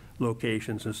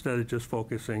locations, instead of just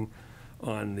focusing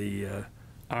on the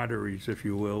arteries, if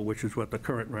you will, which is what the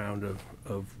current round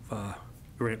of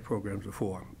grant programs are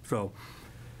for. So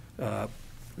plus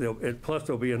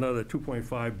there'll be another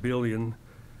 $2.5 billion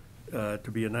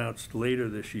to be announced later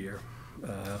this year.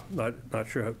 Not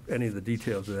sure any of the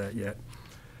details of that yet.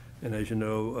 And as you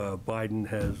know, Biden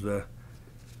has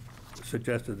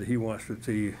suggested that he wants to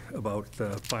see about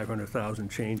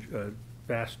 500,000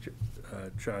 fast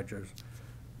chargers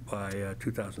by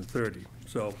 2030.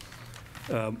 So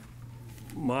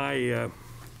my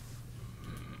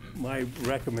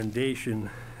recommendation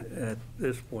at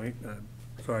this point,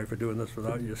 sorry for doing this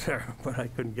without you, Sarah, but I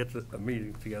couldn't get a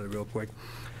meeting together real quick,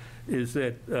 is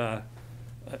that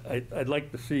I'd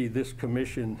like to see this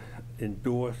commission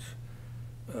endorse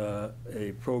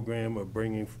a program of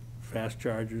bringing fast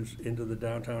chargers into the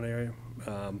downtown area,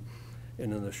 and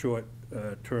in the short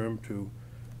term to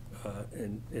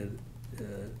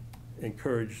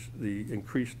encourage the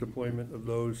increased deployment of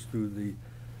those through the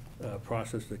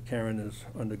process that Karen is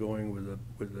undergoing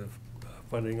with the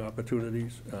funding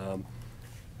opportunities,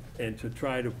 and to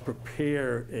try to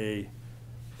prepare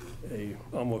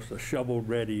almost a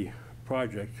shovel-ready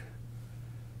project,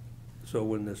 so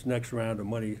when this next round of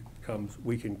money comes,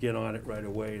 we can get on it right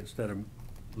away instead of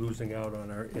losing out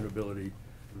on our inability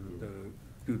to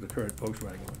do the current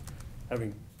Volkswagen one.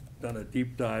 Having done a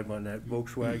deep dive on that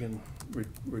Volkswagen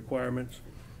requirements,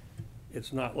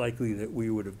 it's not likely that we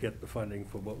would have get the funding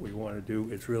for what we want to do.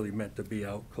 It's really meant to be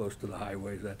out close to the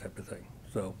highways, that type of thing.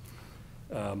 So,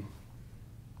 so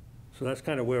that's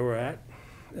kind of where we're at.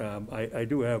 I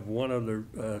do have one other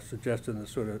suggestion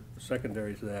that's sort of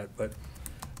secondary to that, but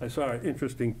I saw an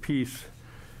interesting piece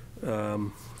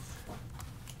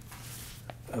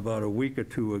about a week or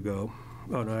two ago.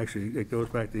 Oh, no, actually, it goes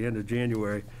back to the end of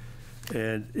January.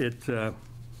 And it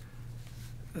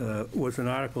was an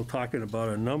article talking about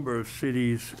a number of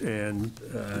cities and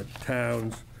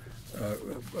towns,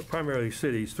 primarily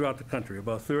cities throughout the country.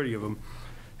 About 30 of them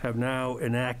have now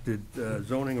enacted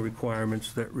zoning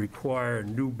requirements that require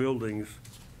new buildings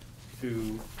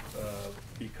to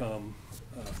become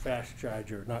fast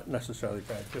charger, not necessarily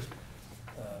fast, just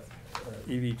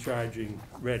EV charging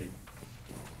ready.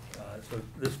 So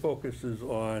this focuses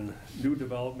on new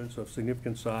developments of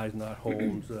significant size, not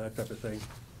homes, that type of thing.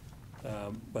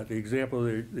 But the example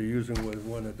they're using was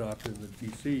one adopted in the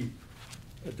DC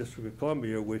District of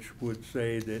Columbia, which would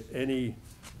say that any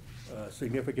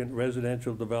significant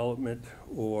residential development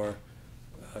or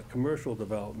commercial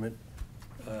development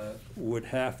would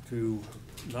have to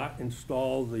not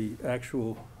install the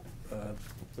actual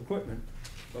equipment,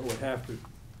 but would have to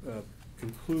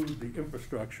conclude the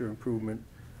infrastructure improvement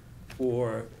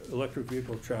for electric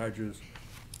vehicle chargers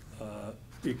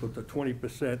equal to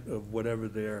 20% of whatever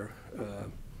their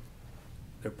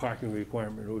parking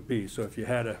requirement would be. So if you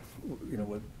had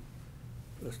with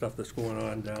the stuff that's going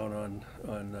on down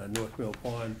on North Mill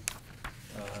Pond,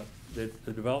 the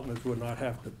developments would not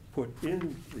have to put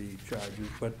in the chargers,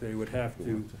 but they would have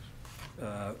to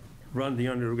run the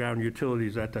underground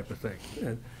utilities, that type of thing.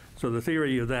 And so the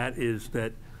theory of that is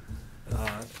that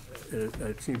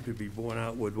it seems to be borne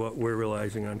out with what we're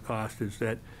realizing on cost, is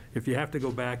that if you have to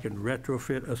go back and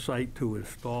retrofit a site to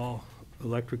install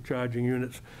electric charging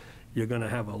units, you're going to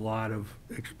have a lot of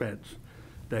expense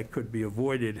that could be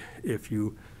avoided if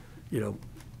you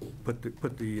put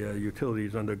the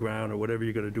utilities underground or whatever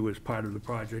you're going to do as part of the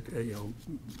project.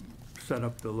 Set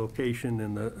up the location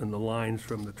and the lines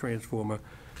from the transformer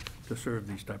to serve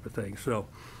these type of things. So.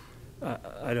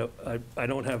 I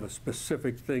don't have a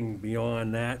specific thing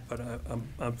beyond that, but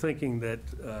I'm thinking that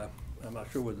I'm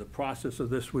not sure what the process of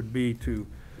this would be to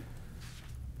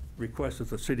request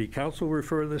that the city council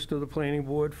refer this to the planning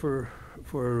board for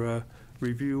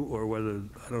review, or whether,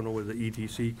 I don't know whether the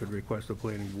EDC could request the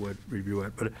planning board review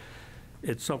it, but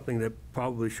it's something that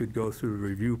probably should go through the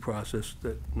review process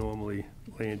that normally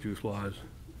land use laws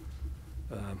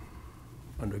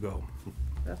undergo.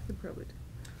 That could probably do.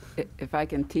 If I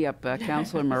can tee up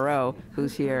Councilor Moreau,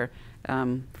 who's here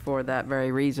for that very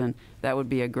reason, that would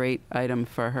be a great item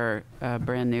for her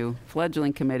brand-new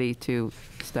fledgling committee to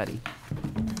study.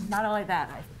 Not only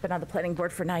that, I've been on the planning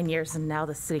board for 9 years and now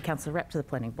the city council rep to the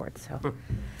planning board, so. Do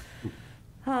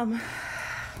you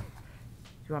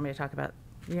want me to talk about,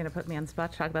 you're going to put me on the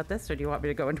spot to talk about this, or do you want me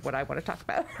to go into what I want to talk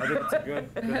about? I think it's a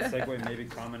good segue, maybe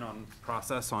comment on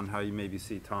process, on how you maybe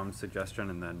see Tom's suggestion,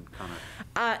 and then kind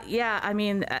of. Yeah, I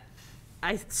mean,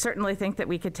 I certainly think that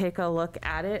we could take a look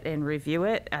at it and review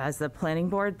it as the planning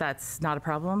board. That's not a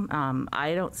problem.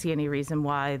 I don't see any reason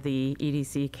why the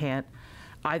EDC can't,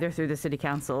 either through the city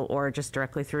council or just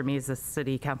directly through me as the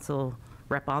city council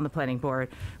rep on the planning board,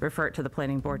 refer it to the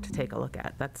planning board to take a look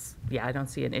at. That's, yeah, I don't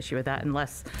see an issue with that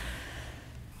unless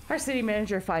our city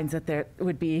manager finds that there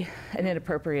would be an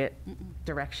inappropriate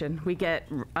direction. We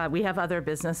have other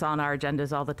business on our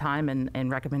agendas all the time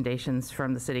and recommendations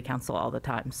from the city council all the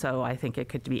time. So I think it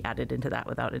could be added into that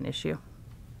without an issue.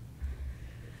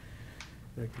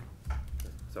 Thank you.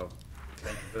 So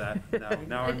Thank you for that.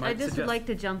 Now I I might just would suggest. like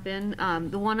to jump in.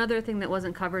 The one other thing that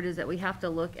wasn't covered is that we have to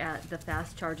look at the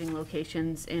fast charging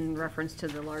locations in reference to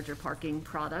the larger parking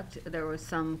product. There was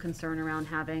some concern around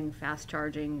having fast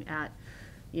charging at,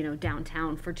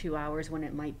 downtown for 2 hours when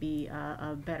it might be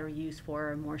a better use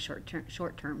for a more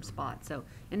short-term spot. So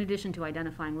in addition to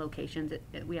identifying locations,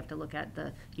 we have to look at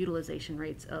the utilization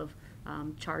rates of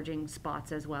charging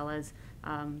spots as well as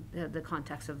the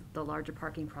context of the larger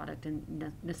parking product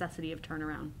and necessity of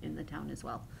turnaround in the town as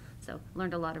well. So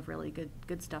learned a lot of really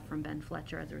good stuff from Ben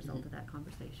Fletcher as a result of that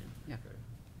conversation. Yeah.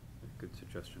 Good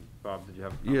suggestion. Bob, did you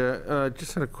have a comment? Yeah,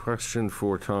 just had a question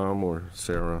for Tom or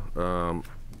Sarah.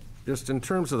 Just in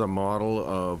terms of the model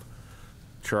of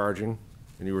charging,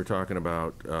 and you were talking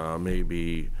about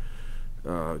maybe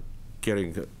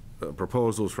getting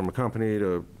proposals from a company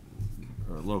to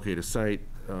locate a site.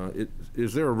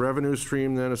 Is there a revenue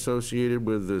stream then associated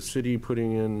with the city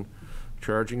putting in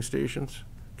charging stations?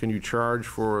 Can you charge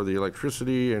for the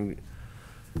electricity and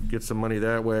get some money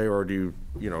that way, or do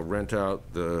you, rent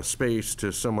out the space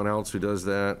to someone else who does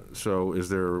that? So is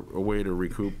there a way to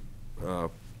recoup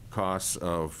costs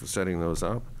of setting those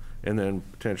up, and then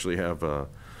potentially have a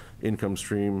income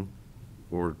stream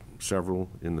or several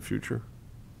in the future?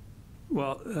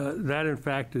 Well, that in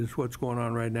fact is what's going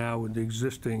on right now with the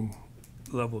existing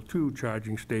level 2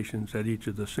 charging stations at each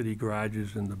of the city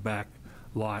garages in the back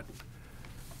lot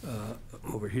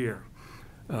over here.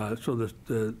 So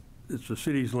it's the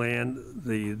city's land.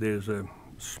 There's a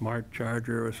Smart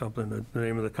Charger or something. The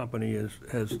name of the company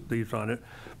has these on it,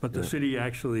 but the city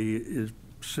actually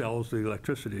sells the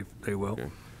electricity, if they will. Okay.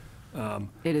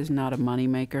 It is not a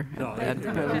moneymaker No, at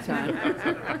the present time.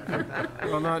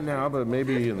 Well, not now, but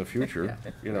maybe in the future,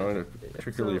 and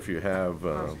particularly if you have,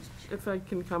 If I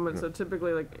can comment, so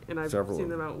typically, and I've Several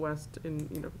seen of them out west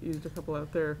and, used a couple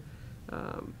out there,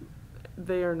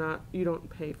 they are not, you don't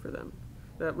pay for them.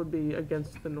 That would be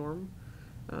against the norm.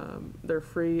 They're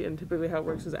free, and typically how it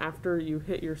works is after you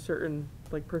hit your certain,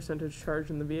 percentage charge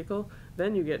in the vehicle,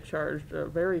 then you get charged a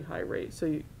very high rate,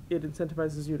 so it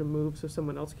incentivizes you to move so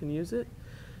someone else can use it.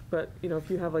 But, if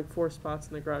you have 4 spots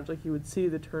in the garage, you would see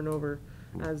the turnover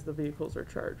as the vehicles are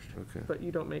charged. Okay. But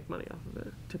you don't make money off of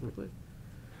it, typically.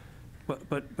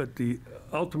 But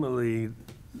ultimately,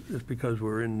 it's because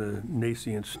we're in the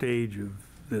nascent stage of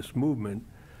this movement,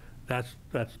 that's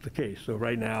the case. So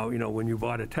right now, when you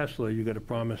bought a Tesla, you got a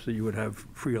promise that you would have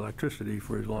free electricity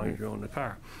for as long as you own the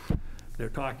car.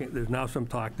 There's now some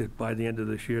talk that by the end of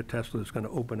this year, Tesla is going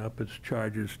to open up its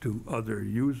charges to other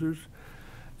users.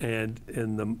 And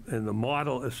the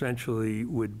model essentially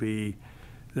would be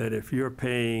that if you're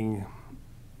paying,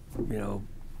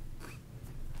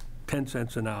 10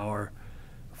 cents an hour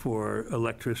for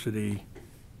electricity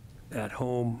at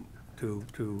home to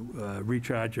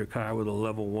recharge your car with a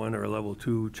level 1 or a level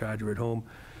 2 charger at home,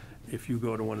 if you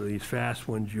go to one of these fast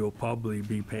ones, you'll probably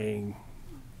be paying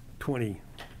 20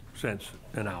 cents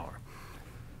an hour.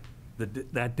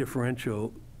 That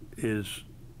differential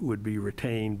would be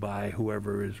retained by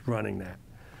whoever is running that.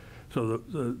 So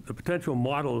the potential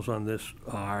models on this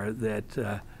are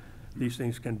that these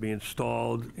things can be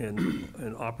installed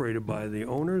and operated by the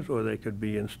owners, or they could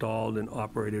be installed and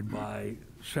operated by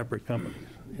separate companies.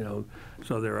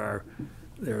 So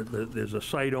there's a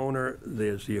site owner,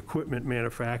 there's the equipment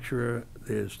manufacturer,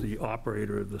 there's the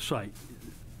operator of the site.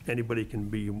 Anybody can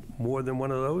be more than one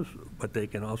of those, but they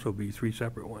can also be 3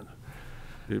 separate ones.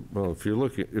 Well,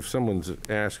 if someone's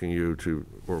asking you to,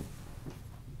 or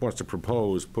wants to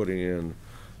propose putting in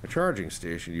a charging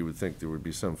station, you would think there would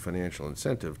be some financial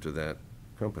incentive to that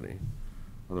company.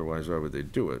 Otherwise, why would they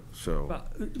do it? So.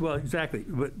 Well, exactly,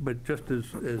 but just as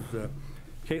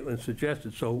Caitlin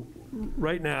suggested, so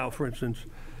right now, for instance,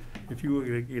 if you were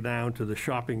to get down to the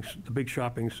big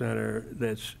shopping center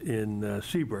that's in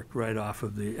Seabrook, right off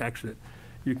of the exit,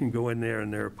 you can go in there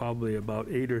and there are probably about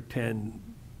 8 or 10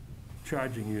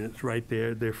 charging units right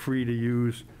there. They're free to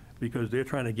use because they're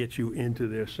trying to get you into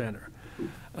their center.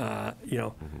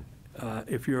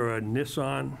 If you're a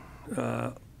Nissan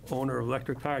owner of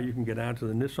electric car, you can get down to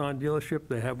the Nissan dealership.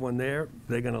 They have one there.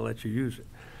 They're going to let you use it.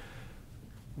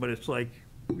 But it's like,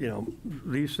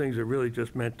 these things are really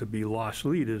just meant to be lost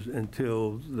leaders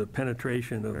until the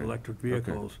penetration of electric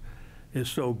vehicles is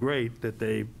so great that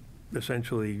they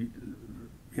essentially,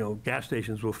 gas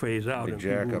stations will phase out and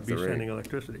people will be sending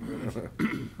electricity.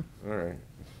 All right,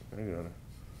 I got it.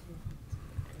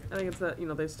 I think it's that,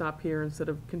 they stop here instead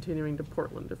of continuing to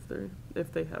Portland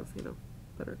if they have,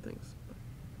 better things.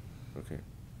 Okay.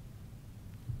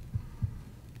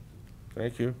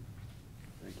 Thank you.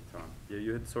 Thank you, Tom. Yeah,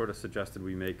 you had sort of suggested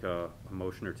we make a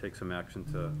motion or take some action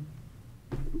to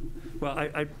Well,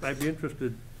 I'd be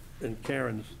interested in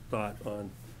Karen's thought on,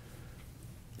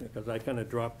 because I kind of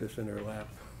dropped this in her lap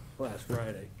last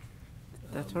Friday.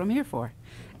 That's what I'm here for.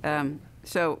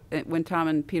 So when Tom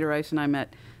and Peter Rice and I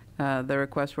met, the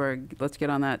requests were, let's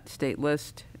get on that state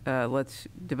list. Let's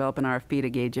develop an RFP to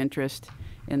gauge interest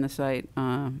in the site,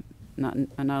 not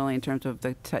only in terms of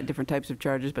the different types of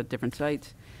charges, but different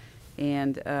sites.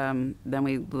 And then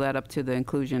we led up to the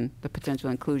potential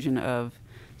inclusion of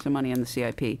some money in the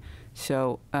CIP.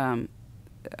 So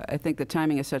I think the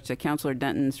timing is such that Councilor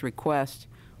Denton's request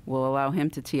will allow him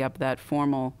to tee up that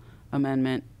formal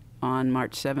amendment on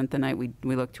March 7th, the night we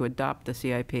look to adopt the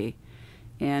CIP.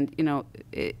 And, you know,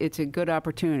 it's a good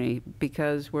opportunity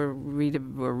because we're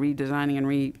redesigning and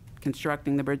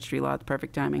reconstructing the Bridge Street lot, the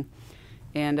perfect timing.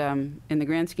 And in the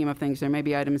grand scheme of things, there may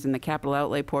be items in the capital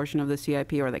outlay portion of the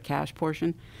CIP or the cash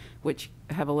portion, which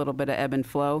have a little bit of ebb and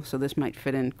flow. So this might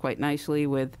fit in quite nicely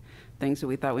with things that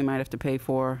we thought we might have to pay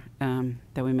for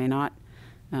that we may not.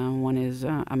 One is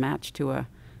a match to a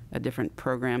different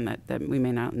program that we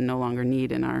may no longer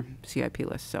need in our CIP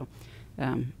list. So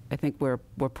I think we're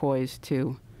poised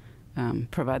to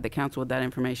provide the council with that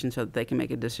information so that they can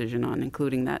make a decision on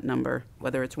including that number,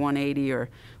 whether it's 180 or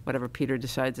whatever Peter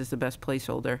decides is the best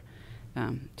placeholder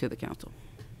to the council.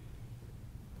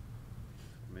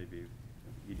 Maybe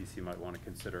EDC might want to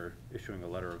consider issuing a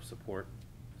letter of support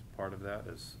as part of that,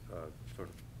 as sort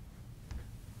of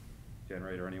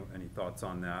generator. Any thoughts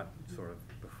on that, sort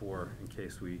of before, in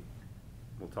case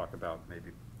we'll talk about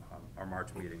maybe our March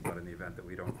meeting, but in the event that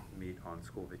we don't meet on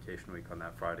school vacation week on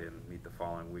that Friday and meet the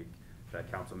following week, that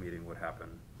council meeting would happen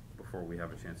before we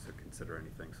have a chance to consider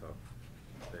anything. So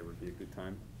today would be a good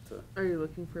time to. Are you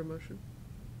looking for a motion?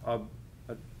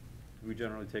 We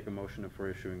generally take a motion if we're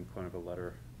issuing kind of a letter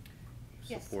of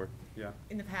Yes. support. Yeah.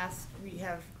 In the past, we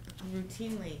have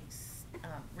routinely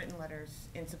written letters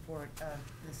in support of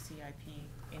the CIP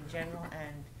in general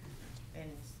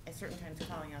and at certain times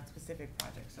calling out specific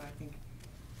projects. So I think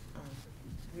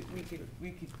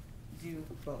we could do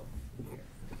both here.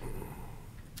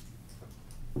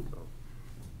 So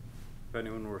if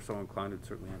anyone were so inclined, would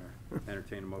certainly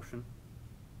entertain a motion.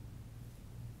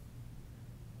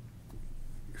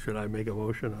 Should I make a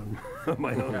motion on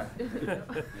my own?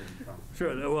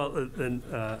 Sure. Well, then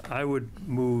I would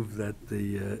move that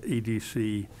the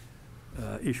EDC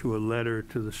issue a letter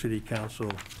to the city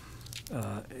council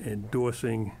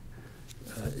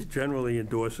generally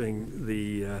endorsing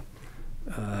the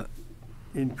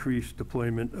increased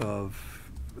deployment of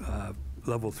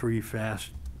level 3 fast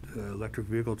electric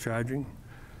vehicle charging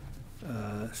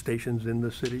stations in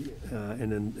the city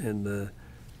and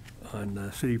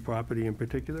on city property in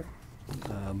particular.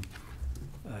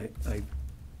 I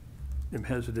am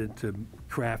hesitant to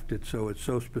craft it so it's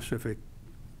so specific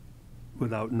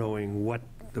without knowing what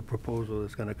the proposal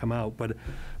is going to come out. But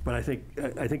I think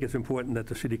it's important that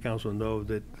the city council know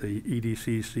that the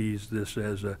EDC sees this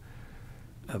as a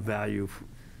value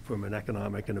from an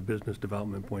economic and a business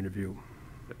development point of view.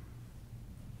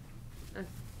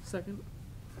 Second.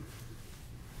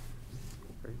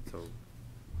 Great. So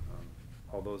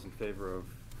all those in favor of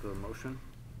the motion,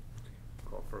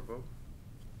 call for a vote.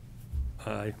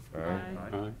 Aye.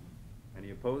 Aye.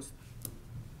 Any opposed?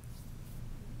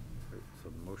 Great. So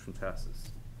the motion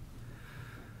passes.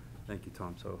 Thank you,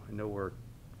 Tom. So I know we're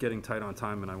getting tight on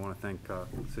time, and I want to thank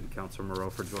City Councilor Moreau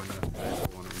for joining us today.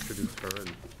 I want to introduce her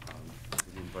and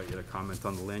we invite you to comment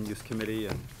on the Land Use Committee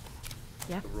and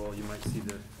the role you might see an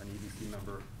EDC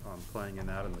member playing in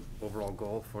that and the overall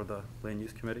goal for the Land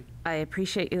Use Committee. I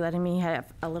appreciate you letting me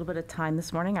have a little bit of time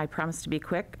this morning. I promise to be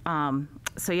quick.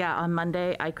 So yeah, on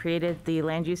Monday, I created the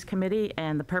Land Use Committee,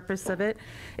 and the purpose of it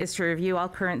is to review all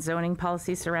current zoning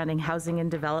policies surrounding housing and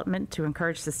development to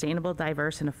encourage sustainable,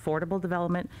 diverse, and affordable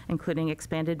development, including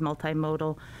expanded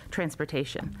multimodal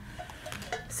transportation.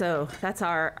 So that's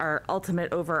our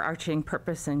ultimate overarching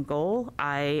purpose and goal.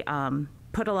 I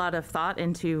put a lot of thought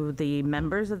into the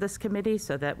members of this committee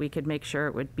so that we could make sure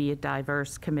it would be a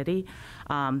diverse committee.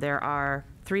 There are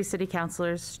 3 city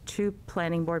councilors, 2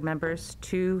 planning board members,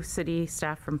 2 city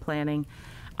staff from planning,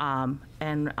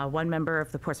 and 1 member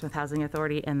of the Portsmouth Housing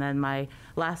Authority, and then my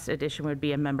last addition would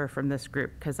be a member from this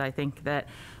group, because I think that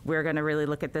we're going to really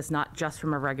look at this not just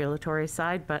from a regulatory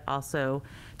side, but also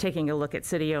taking a look at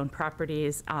city-owned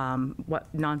properties,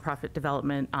 what nonprofit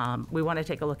development. We want to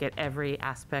take a look at every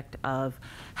aspect of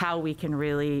how we can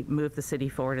really move the city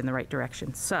forward in the right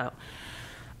direction. So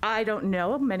I don't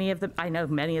know I know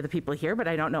many of the people here, but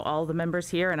I don't know all the members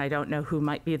here, and I don't know who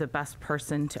might be the best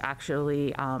person to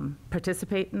actually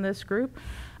participate in this group.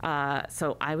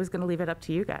 So I was going to leave it up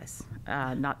to you guys,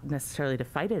 not necessarily to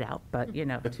fight it out, but, you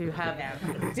know, to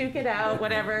have, duke it out,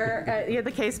 whatever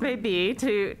the case may be,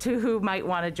 to who might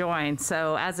want to join.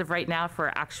 So as of right now,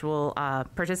 for actual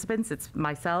participants, it's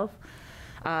myself,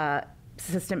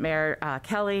 Assistant Mayor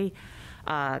Kelly,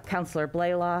 Councilor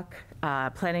Blaylock,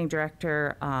 Planning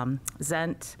Director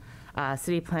Zent,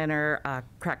 City Planner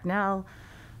Cracknell,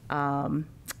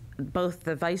 both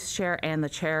the Vice Chair and the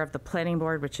Chair of the Planning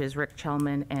Board, which is Rick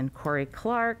Chelman and Corey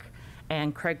Clark,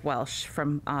 and Craig Welsh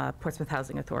from Portsmouth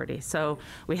Housing Authority. So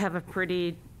we have a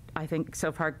pretty, I think,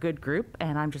 so far good group,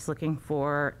 and I'm just looking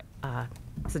for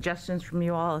suggestions from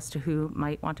you all as to who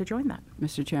might want to join that.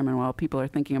 Mr. Chairman, while people are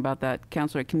thinking about that,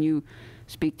 Counselor, can you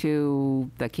speak to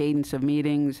the cadence of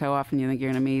meetings? How often you think you're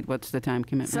going to meet? What's the time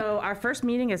commitment? So our first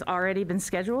meeting has already been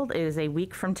scheduled. It is a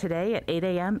week from today at 8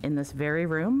 a.m. in this very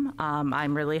room.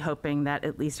 I'm really hoping that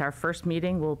at least our first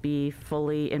meeting will be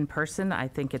fully in person. I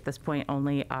think at this point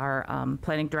only our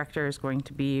planning director is going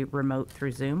to be remote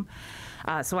through Zoom.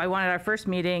 So I wanted our first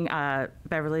meeting,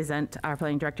 Beverly Zent, our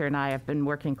planning director, and I have been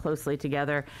working closely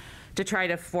together to try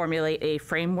to formulate a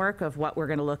framework of what we're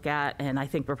going to look at. And I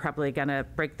think we're probably going to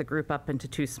break the group up into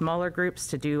two smaller groups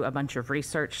to do a bunch of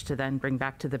research to then bring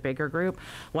back to the bigger group.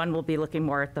 One will be looking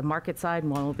more at the market side,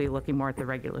 and one will be looking more at the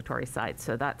regulatory side.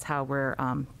 So that's how we're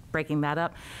breaking that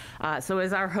up. So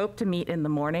is our hope to meet in the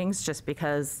mornings, just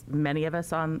because many of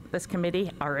us on this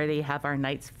committee already have our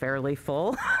nights fairly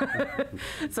full.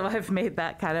 So I've made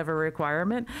that kind of a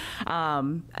requirement.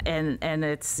 And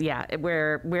it's, yeah,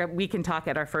 where we can talk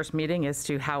at our first meeting as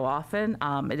to how often.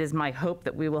 It is my hope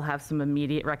that we will have some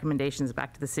immediate recommendations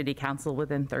back to the City Council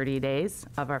within 30 days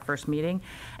of our first meeting.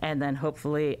 And then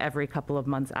hopefully every couple of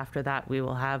months after that, we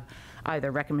will have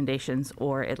either recommendations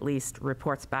or at least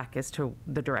reports back as to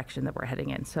the direction that we're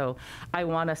heading in. So I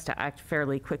want us to act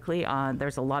fairly quickly on,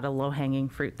 there's a lot of low-hanging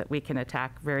fruit that we can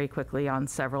attack very quickly on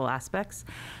several aspects.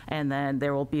 And then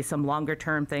there will be some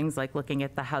longer-term things like looking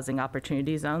at the housing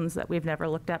opportunity zones that we've never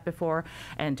looked at before,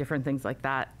 and different things like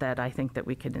that that I think that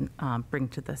we could bring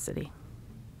to the city.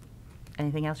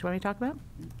 Anything else you want me to talk about?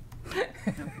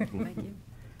 Thank you.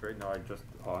 Great. No, I just,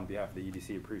 on behalf of the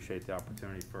EDC, appreciate the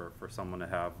opportunity for someone to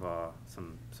have a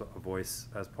voice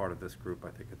as part of this group.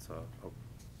 I think it's a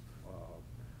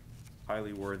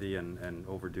highly worthy and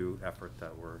overdue effort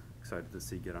that we're excited to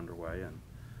see get underway. And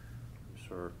I'm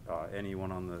sure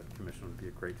anyone on the commission would be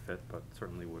a great fit, but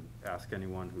certainly would ask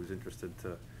anyone who's interested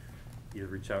to either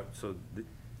reach out. So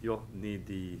you'll need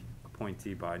the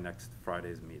appointee by next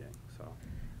Friday's meeting, so.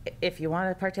 If you want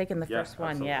to partake in the first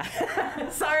one, yeah.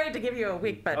 Sorry to give you a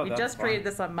week, but we just created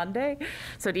this on Monday.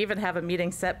 So to even have a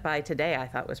meeting set by today, I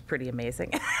thought was pretty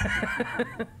amazing.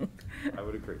 I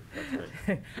would agree. That's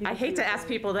great. I hate to ask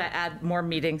people to add more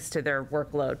meetings to their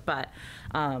workload, but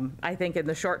I think in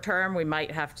the short term, we might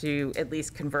have to at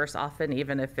least converse often,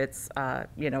 even if it's a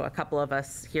couple of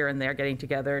us here and there getting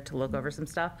together to look over some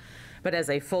stuff. But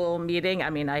as a full meeting, I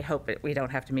mean, I hope we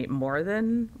don't have to meet more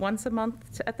than once a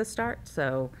month at the start.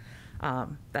 So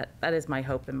that is my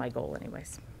hope and my goal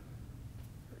anyways.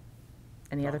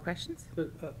 Any other questions?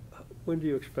 When do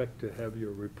you expect to have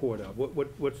your report out?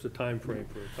 What's the time frame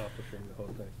for accomplishing the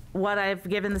whole thing? What I've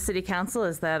given the City Council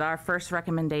is that our first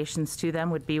recommendations to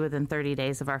them would be within 30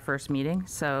 days of our first meeting.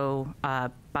 So so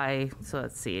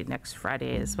let's see, next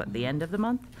Friday is what, the end of the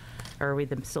month? Or are we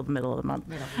still the middle of the month?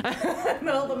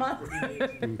 Middle of the month.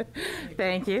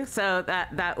 Thank you. So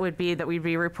that would be that we'd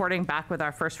be reporting back with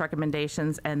our first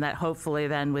recommendations, and that hopefully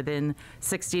then within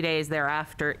 60 days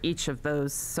thereafter, each of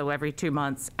those, so every 2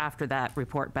 months after that,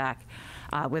 report back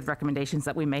with recommendations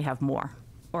that we may have more,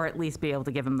 or at least be able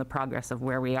to give them the progress of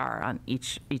where we are on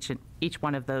each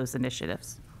one of those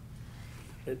initiatives.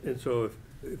 And so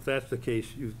if that's the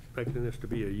case, you expecting this to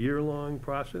be a year-long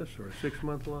process or a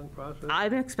 6-month-long process?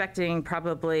 I'm expecting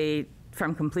probably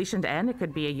from completion to end, it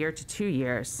could be a year to 2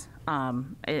 years,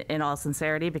 in all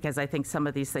sincerity, because I think some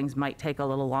of these things might take a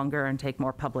little longer and take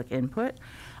more public input.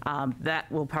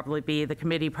 That will probably be, the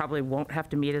committee probably won't have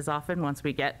to meet as often once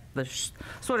we get the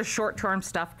sort of short-term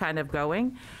stuff kind of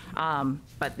going.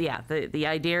 But yeah, the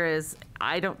idea is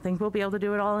I don't think we'll be able to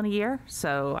do it all in a year,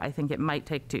 so I think it might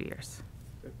take 2 years.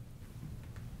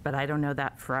 But I don't know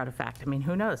that for out of fact. I mean,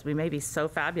 who knows? We may be so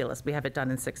fabulous we have it done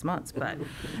in 6 months, but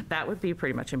that would be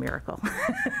pretty much a miracle.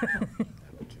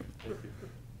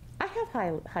 I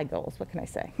have high goals. What can I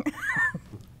say?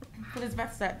 But as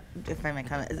Beth said, if I may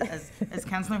comment, as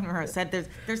Councilor Monroe said,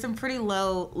 there's some pretty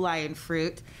low-lying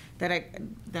fruit that I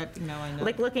know.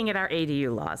 Like looking at our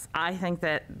ADU laws, I think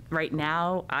that right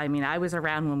now, I mean, I was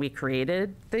around when we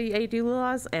created the ADU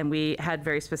laws, and we had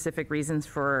very specific reasons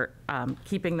for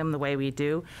keeping them the way we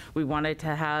do. We wanted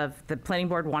to have, the planning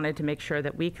board wanted to make sure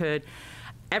that we could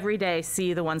every day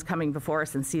see the ones coming before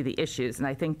us and see the issues. And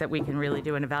I think that we can really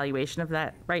do an evaluation of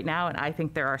that right now. And I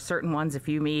think there are certain ones, if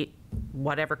you meet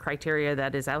whatever criteria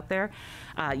that is out there,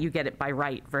 you get it by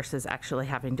right versus actually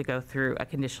having to go through a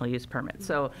conditional use permit.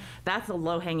 So that's a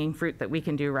low-hanging fruit that we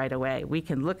can do right away. We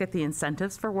can look at the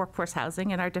incentives for workforce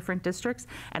housing in our different districts,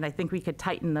 and I think we could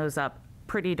tighten those up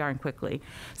pretty darn quickly.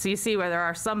 So you see where there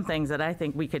are some things that I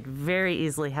think we could very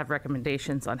easily have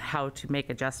recommendations on how to make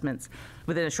adjustments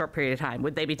within a short period of time.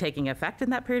 Would they be taking effect in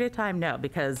that period of time? No,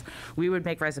 because we would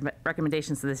make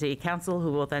recommendations to the city council,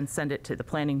 who will then send it to the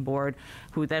planning board,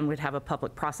 who then would have a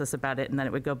public process about it, and then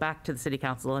it would go back to the city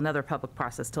council, another public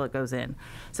process till it goes in.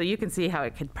 So you can see how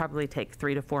it could probably take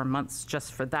 3 to 4 months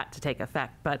just for that to take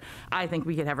effect. But I think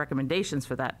we could have recommendations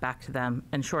for that back to them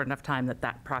in short enough time that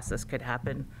that process could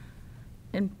happen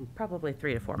in probably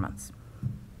 3 to 4 months.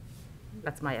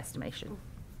 That's my estimation.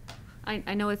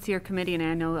 I know it's your committee, and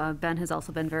I know Ben has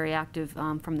also been very active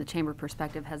from the chamber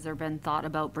perspective. Has there been thought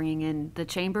about bringing in the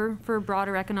chamber for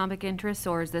broader economic interests,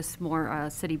 or is this more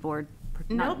city board?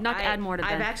 Nope. Not to add more to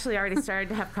Ben. I've actually already started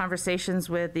to have conversations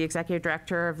with the executive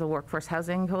director of the Workforce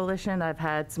Housing Coalition. I've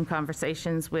had some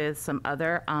conversations with some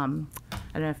other, I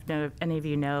don't know if any of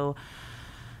you know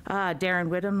Darren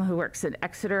Whittam, who works at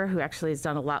Exeter, who actually has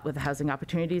done a lot with the housing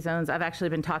opportunity zones. I've actually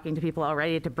been talking to people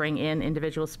already to bring in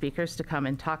individual speakers to come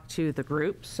and talk to the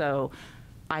group. So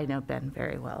I know Ben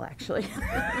very well, actually.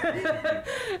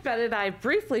 Ben and I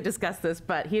briefly discussed this,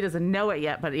 but he doesn't know it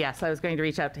yet. But yes, I was going to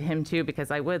reach out to him too, because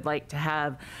I would like to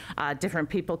have different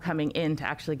people coming in to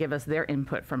actually give us their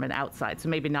input from an outside. So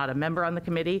maybe not a member on the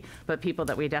committee, but people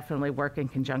that we definitely work in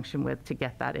conjunction with to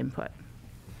get that input.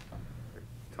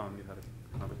 Tom, you had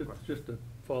another question? Just to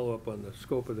follow up on the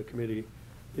scope of the committee,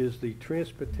 is the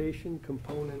transportation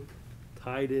component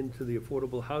tied into the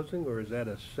affordable housing, or is that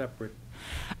a separate?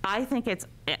 I think that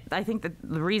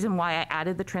the reason why I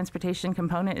added the transportation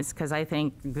component is because I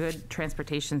think good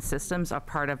transportation systems are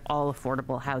part of all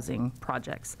affordable housing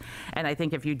projects. And I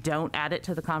think if you don't add it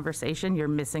to the conversation, you're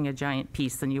missing a giant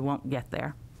piece and you won't get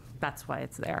there. That's why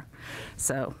it's there.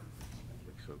 So,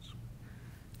 Makes sense.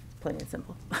 plain and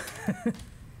simple.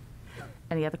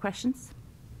 Any other questions?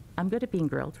 I'm good at being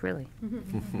grilled, really.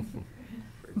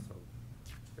 Great, so,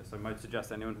 yes, I might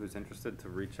suggest anyone who's interested to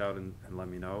reach out and let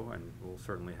me know, and we'll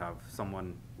certainly have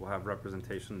someone, we'll have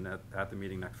representation at the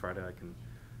meeting next Friday. I can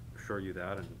assure you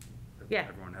that, and if Yeah.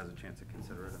 everyone has a chance to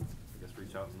consider it, and I guess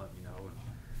reach out and let me know, and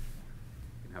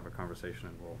we can have a conversation,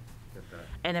 and we'll get that.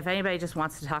 And if anybody just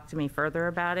wants to talk to me further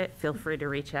about it, feel free to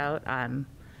reach out.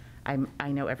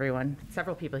 I know everyone,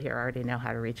 several people here already know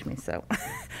how to reach me, so.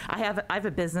 I have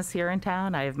a business here in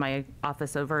town. I have my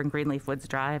office over in Greenleaf Woods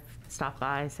Drive. Stop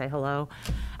by, say hello.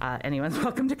 Anyone's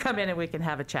welcome to come in and we can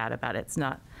have a chat about it. It's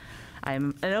not,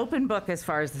 I'm an open book as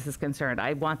far as this is concerned.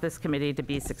 I want this committee to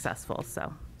be successful,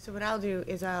 so. So what I'll do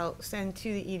is I'll send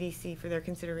to the EDC for their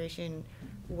consideration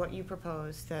what you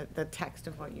propose, the text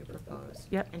of what you propose.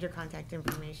 Yep. And your contact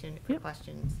information for Yep.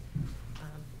 questions.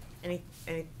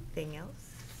 Anything else?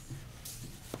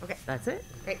 Okay, That's it.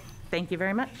 great. Thank you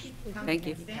very much. Thank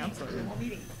you. Thanks.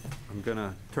 Meeting. I'm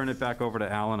gonna turn it back over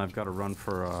to Alan. I've got to run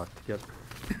for, to get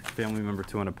family member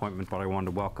to an appointment, but I wanted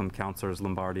to welcome Councilors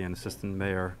Lombardi and Assistant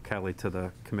Mayor Kelly to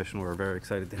the commission. We're very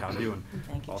excited to have you. And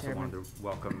Thank you, also Chairman. wanted to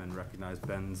welcome and recognize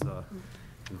Ben's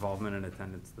involvement and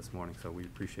attendance this morning, so we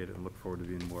appreciate it and look forward to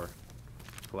being more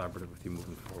collaborative with you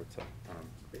moving forward. So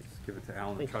just give it to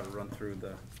Alan and try to run through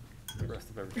the rest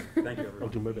of everything. Thank you, I'll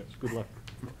everyone. do my best. Good luck.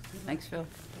 Thanks, Phil.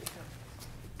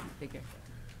 Take care.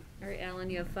 All right, Alan,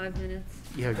 you have 5 minutes.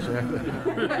 Yeah, exactly.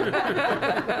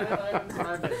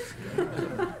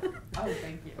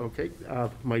 Okay,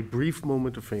 my brief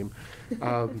moment of fame.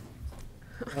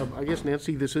 I guess,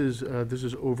 Nancy, this is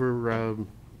over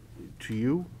to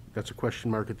you. That's a question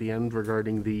mark at the end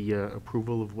regarding the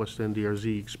approval of West End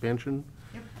DRZ expansion.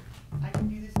 Yep, I can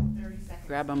do this in 30 seconds.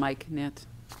 Grab a mic, Nat.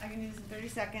 I can do this in 30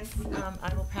 seconds.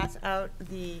 I will pass out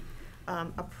the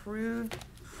approved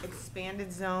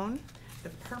expanded zone. The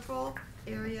purple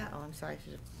area, oh, I'm sorry, I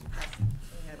should have passed it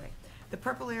the other way. The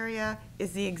purple area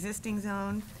is the existing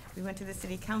zone. We went to the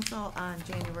city council on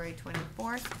January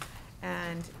 24th,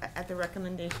 and at the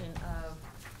recommendation of,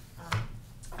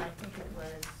 I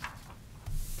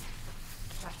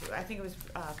think it was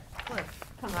Cliff.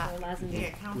 Councilor Lazenby.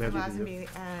 Yeah, Councilor Lazenby,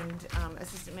 Lazenby and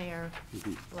Assistant Mayor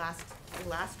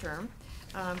last term,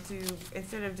 to,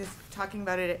 instead of just talking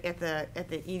about it at the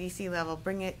EDC level,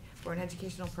 bring it for an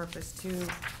educational purpose to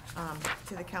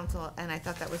the council, and I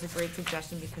thought that was a great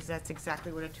suggestion because that's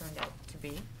exactly what it turned out to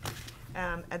be.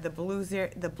 At the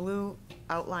blue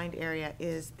outlined area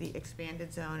is the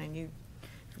expanded zone, and you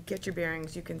get your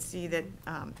bearings, you can see that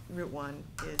Route 1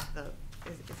 is on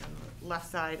the left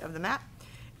side of the map,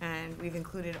 and we've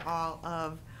included all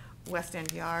of West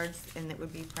End Yards, and it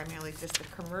would be primarily just the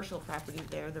commercial property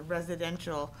there. The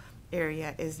residential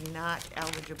area is not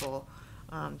eligible.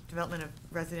 Development of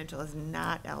residential is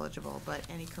not eligible, but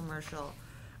any commercial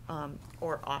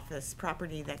or office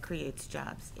property that creates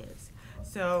jobs is.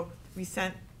 So we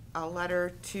sent a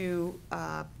letter to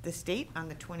the state on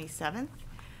the 27th,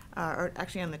 or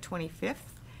actually on the 25th,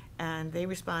 and they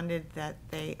responded that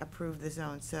they approved the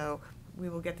zone. So we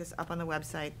will get this up on the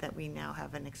website that we now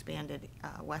have an expanded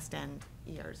West End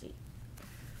ERZ.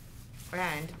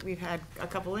 And we've had a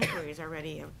couple inquiries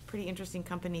already. A pretty interesting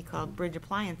company called Bridge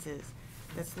Appliances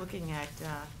that's looking at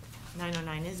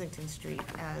 909 Islington Street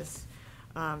as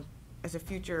a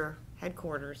future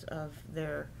headquarters of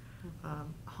their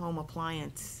home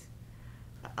appliance,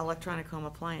 electronic home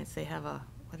appliance. They have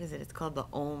what is it? It's called the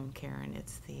Ohm, Karen.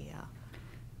 It's the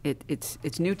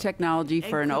It's new technology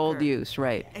for an old cooker. use,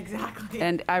 right? Exactly.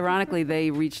 And ironically,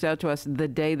 they reached out to us the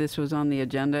day this was on the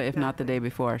agenda, if not the day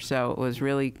before. So it was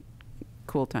really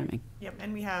cool timing. Yep,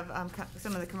 and we have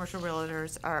some of the commercial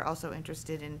realtors are also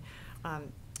interested in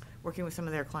working with some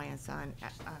of their clients on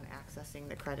accessing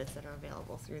the credits that are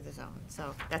available through the zone.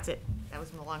 So that's it. That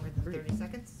was no longer than 30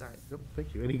 seconds. Sorry. Yep,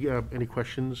 thank you. Any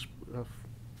questions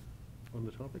on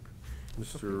the topic?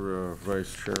 Mr.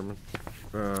 Vice Chairman,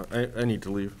 I need to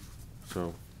leave,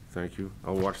 so thank you.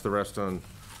 I'll watch the rest on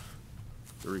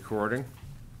the recording.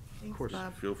 Thanks, course.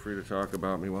 Bob. Feel free to talk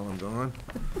about me while I'm gone.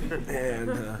 And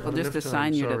We'll just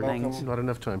assign you to Sorry. things. Not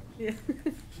enough time.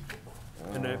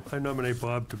 And I nominate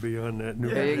Bob to be on that new.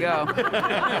 There you go.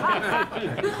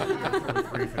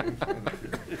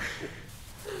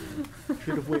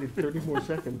 Should have waited 30 more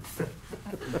seconds.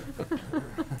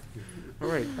 All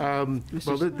right,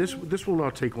 well, this will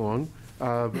not take long.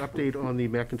 Update on the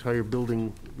McIntyre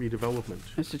Building redevelopment.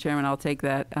 Mr. Chairman, I'll take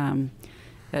that.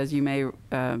 As you may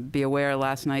be aware,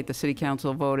 last night, the City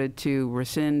Council voted to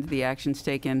rescind the actions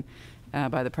taken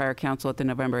by the prior council at the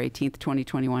November 18th,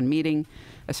 2021 meeting.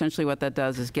 Essentially, what that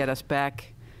does is get us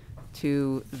back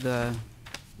to the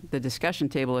discussion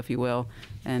table, if you will,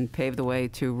 and pave the way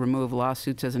to remove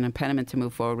lawsuits as an impediment to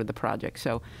move forward with the project.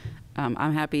 So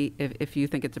I'm happy, if you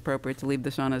think it's appropriate to leave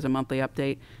this on as a monthly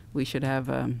update, we should have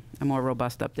a more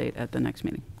robust update at the next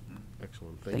meeting.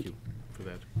 Excellent, thank you for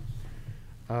that.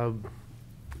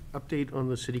 Update on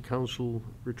the City Council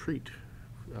retreat.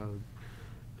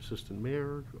 Assistant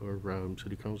Mayor or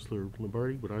City Councilor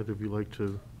Lombardi, would either of you like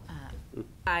to?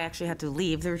 I actually had to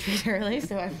leave the retreat early,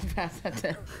 so I passed that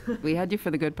to. We had you for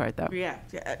the good part, though. Yeah,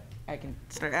 I can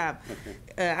start.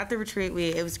 At the retreat,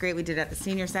 it was great. We did it at the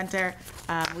senior center.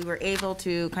 We were able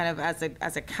to kind of,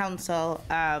 as a council,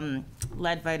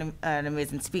 led by an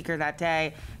amazing speaker that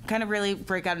day, kind of really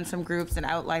break out in some groups and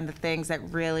outline the things that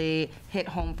really hit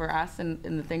home for us and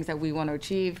the things that we want to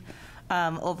achieve.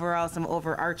 Overall, some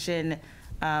overarching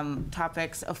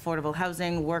topics: affordable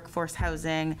housing, workforce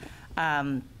housing.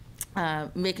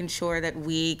 Making sure that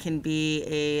we can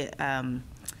be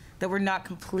that we're not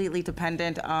completely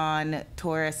dependent on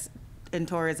tourists and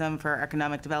tourism for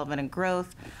economic development and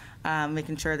growth.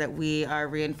 Making sure that we are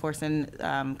reinforcing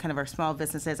kind of our small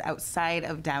businesses outside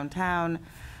of downtown.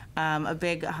 A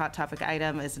big hot topic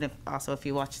item is, also if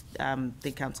you watch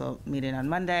the council meeting on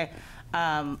Monday,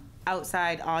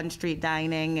 outside on-street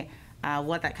dining,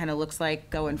 what that kind of looks like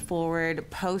going forward,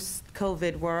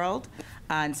 post-COVID world,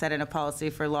 and set in a policy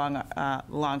for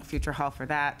long future haul for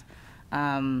that.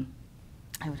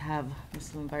 I would have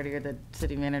Mr. Lombardi or the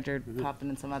city manager pop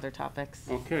in some other topics.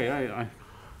 Okay,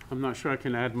 I'm not sure I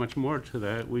can add much more to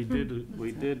that. We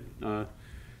did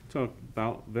talk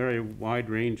about very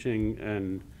wide-ranging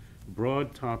and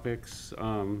broad topics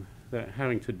that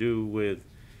having to do with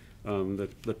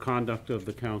the conduct of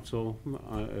the council,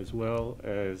 as well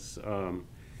as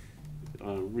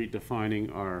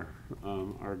redefining our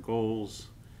goals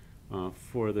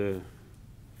for the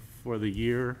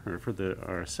year, or for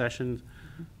our sessions.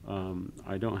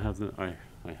 I don't have them.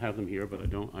 I have them here, but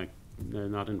they're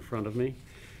not in front of me.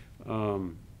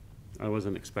 I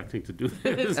wasn't expecting to do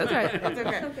this. That's right. That's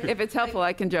okay. If it's helpful,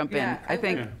 I can jump in. Yeah, I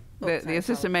think the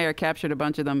assistant mayor captured a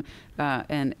bunch of them,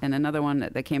 and another one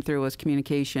that came through was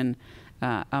communication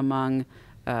among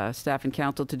staff and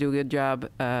council to do a good job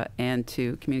and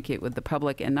to communicate with the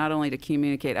public, and not only to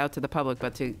communicate out to the public,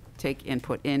 but to take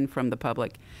input in from the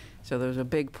public. So there's a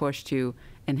big push to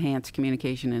enhance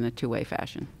communication in a two-way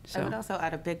fashion. I would So, also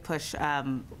add a big push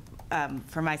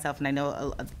for myself, and I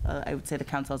know I would say the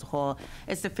council as a whole,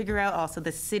 is to figure out also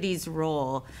the city's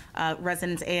role,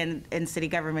 residents and city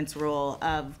government's role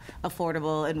of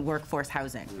affordable and workforce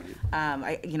housing.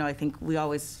 I think we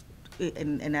always,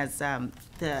 and as the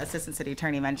assistant city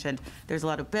attorney mentioned, there's a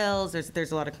lot of bills,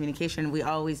 there's a lot of communication. We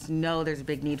always know there's a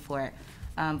big need for it.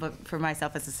 But for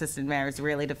myself as assistant mayor is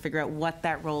really to figure out what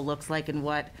that role looks like and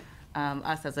what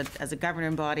us as a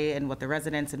governing body and what the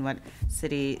residents and what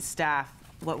city staff,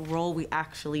 what role we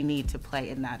actually need to play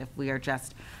in that. If we are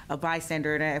just a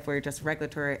bystander in it, if we're just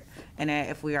regulatory in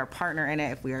it, if we are a partner in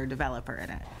it, if we are a developer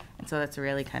in it. And so that's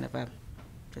really kind of a,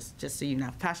 just so you know,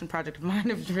 passion project of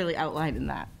mine is really outlined in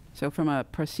that. so from a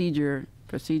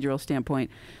procedural standpoint,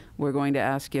 we're going to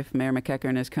ask if Mayor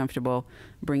McEachern is comfortable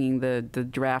bringing the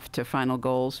draft to final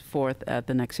goals forth at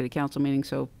the next city council meeting,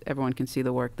 so everyone can see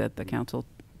the work that the council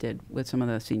did with some of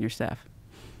the senior staff.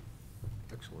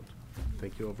 Excellent.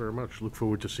 Thank you all very much. Look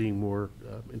forward to seeing more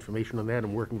information on that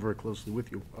and working very closely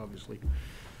with you, obviously.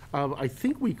 I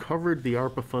think we covered the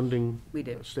ARPA funding We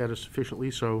did. status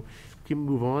sufficiently, so we can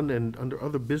move on. And under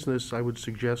other business, I would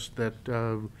suggest that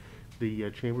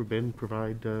the Chamber, Ben,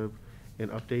 provide an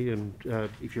update. And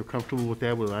if you're comfortable with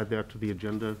that, we'll add that to the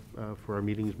agenda for our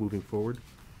meetings moving forward.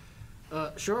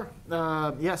 Sure.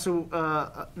 Yeah, so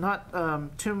not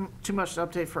too much to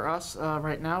update for us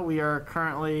right now. We are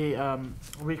currently, a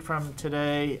week from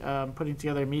today, putting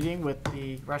together a meeting with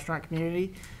the restaurant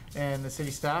community and the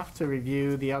city staff to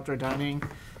review the outdoor dining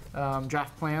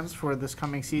draft plans for this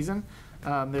coming season.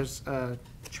 There's a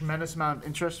tremendous amount of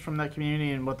interest from that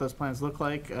community and what those plans look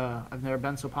like. I've never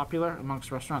been so popular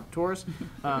amongst restaurateurs.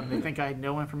 They think I had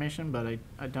no information, but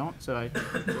I don't, so I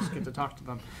just get to talk to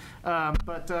them.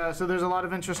 So there's a lot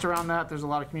of interest around that. There's a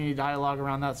lot of community dialogue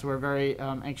around that, so we're very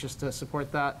anxious to support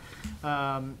that.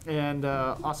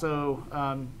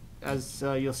 Also, as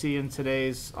you'll see in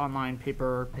today's online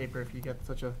paper, if you get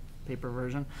such a paper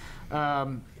version,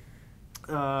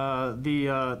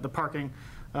 the parking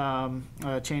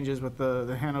changes with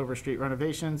the Hanover Street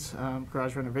renovations,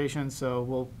 garage renovations. So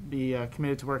we'll be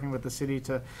committed to working with the city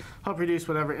to help reduce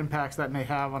whatever impacts that may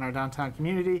have on our downtown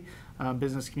community,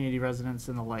 business community, residents,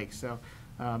 and the like. So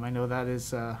I know that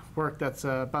is work that's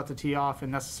about to tee off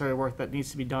and necessary work that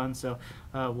needs to be done. So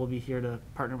we'll be here to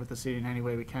partner with the city in any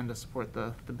way we can to support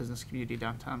the business community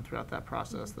downtown throughout that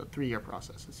process, the 3-year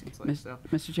process, it seems like. So.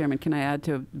 Mr. Chairman, can I add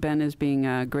to Ben is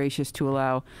being gracious to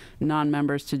allow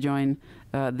non-members to join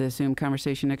the Zoom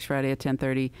conversation next Friday at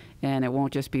 10:30, and it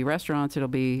won't just be restaurants, it'll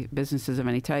be businesses of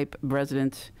any type,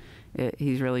 residents.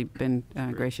 He's really been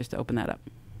gracious to open that up.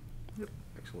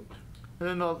 Excellent. And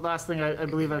then the last thing, I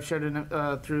believe I've shared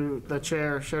through the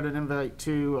chair, shared an invite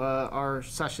to our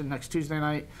session next Tuesday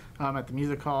night at the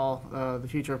Music Hall, The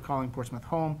Future of Calling Portsmouth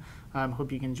Home. Hope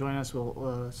you can join us.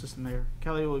 Assistant Mayor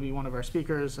Kelly will be one of our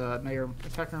speakers. Mayor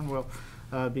McEachern will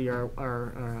be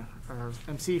our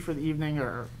MC for the evening,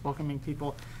 our welcoming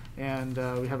people. And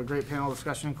we have a great panel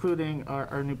discussion, including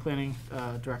our new planning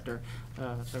director,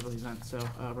 Beverly Zent. So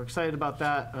we're excited about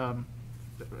that.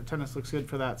 Attendance looks good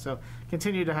for that. So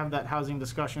continue to have that housing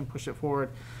discussion, push it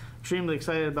forward. Extremely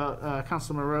excited about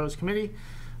Councilor Moreau's committee.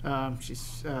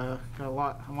 She's got a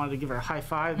lot. I wanted to give her a high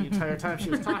five the entire time she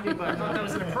was talking, but I thought that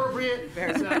was inappropriate.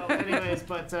 So anyways,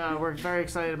 but we're very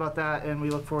excited about that, and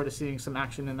we look forward to seeing some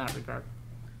action in that regard.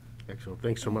 Excellent.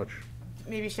 Thanks so much.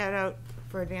 Maybe shout out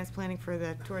for advanced planning for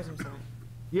the tourism summit.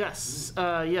 Yes,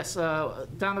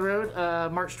 down the road,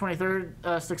 March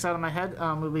 23rd sticks out in my head.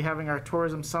 We'll be having our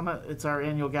tourism summit. It's our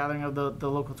annual gathering of the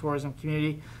local tourism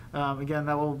community. Again,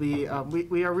 that will be,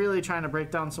 we are really trying to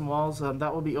break down some walls.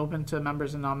 That will be open to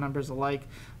members and non-members alike.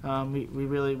 We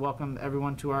really welcome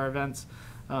everyone to our events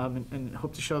and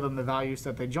hope to show them the values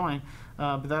that they join.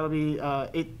 But that'll be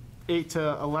 8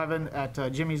 to 11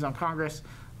 at Jimmy's on Congress.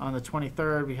 On the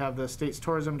 23rd, we have the state's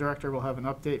tourism director. We'll have an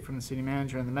update from the city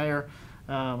manager and the mayor.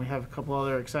 We have a couple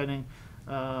other exciting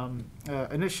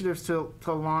initiatives to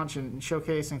launch and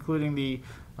showcase, including the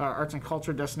arts and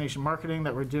culture destination marketing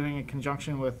that we're doing in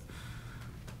conjunction with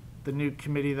the new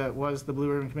committee that was the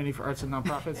Blue Ribbon Committee for Arts and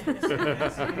Nonprofits.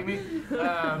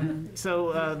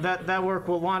 That work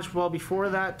will launch well before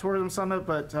that tourism summit,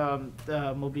 but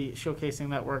we'll be showcasing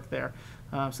that work there.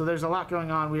 So there's a lot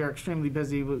going on. We are extremely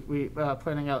busy. We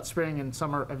planning out spring and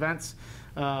summer events.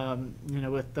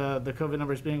 With the COVID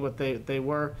numbers being what they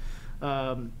were. We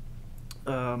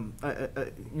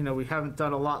haven't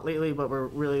done a lot lately, but we're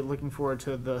really looking forward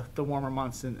to the warmer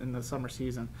months in the summer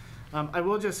season. I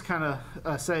will just kind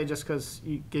of say, just because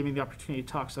you gave me the opportunity to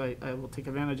talk, so I will take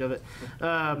advantage of it.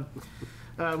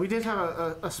 We did have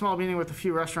a small meeting with a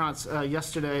few restaurants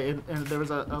yesterday, and there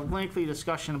was a lengthy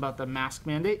discussion about the mask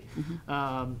mandate.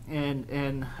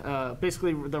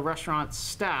 Basically, the restaurant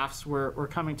staffs were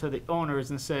coming to the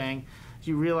owners and saying,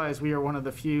 you realize we are one of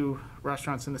the few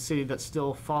restaurants in the city that's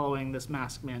still following this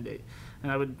mask mandate.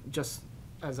 And I would just,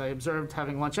 as I observed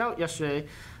having lunch out yesterday,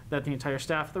 that the entire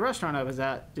staff of the restaurant I was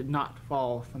at did not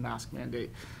follow the mask mandate.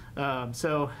 There was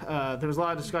a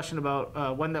lot of discussion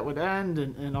about when that would end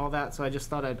and all that, so I just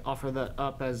thought I'd offer that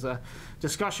up as a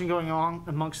discussion going on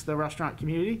amongst the restaurant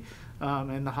community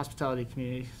and the hospitality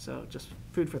community, so just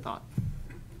food for thought.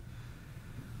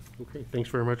 Okay, thanks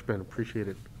very much, Ben, appreciate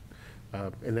it.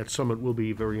 And that summit will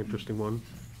be a very interesting one.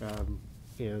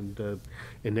 And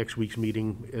next week's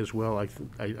meeting as well,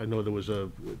 I know there was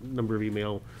a number of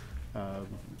email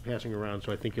passing around,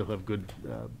 so I think you'll have good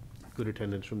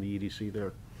attendance from the EDC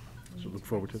there. So look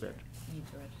forward to that.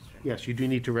 Yes, you do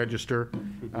need to register.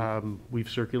 We've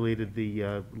circulated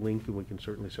the link, and we can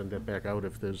certainly send that back out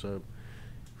if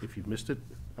if you've missed it.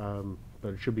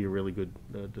 But it should be a really good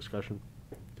discussion.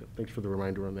 So thanks for the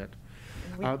reminder on that.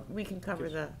 We can cover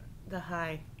the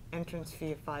high entrance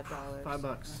fee of $5.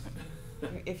 $5.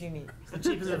 If you need. It's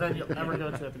the cheapest event you'll ever go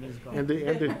to at the music hall. And the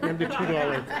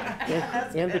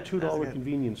 $2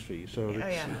 convenience fee, so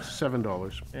it's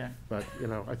 $7. Yeah. But,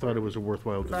 I thought it was a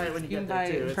worthwhile Buy it when you get there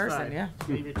too. It's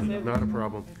fine. Not a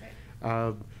problem.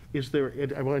 Is there,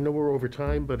 I know we're over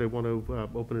time, but I want to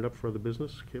open it up for other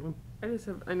business. Caitlin?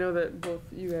 I know that both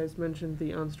you guys mentioned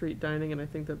the on-street dining, and I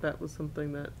think that was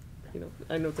something that,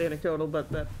 I know it's anecdotal,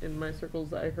 but that in my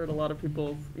circles, I heard a lot of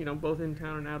people, both in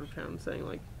town and out of town saying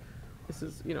like, this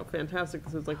is, fantastic.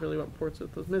 This is like really what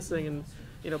Portsmouth was missing, and,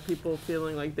 people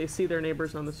feeling like they see their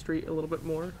neighbors on the street a little bit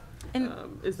more. And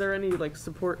is there any like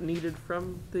support needed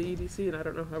from the EDC? And I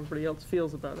don't know how everybody else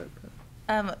feels about it.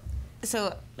 But.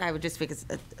 So I would just speak as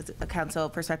a council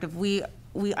perspective. We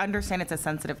understand it's a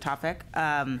sensitive topic.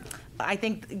 I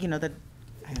think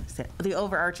the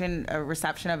overarching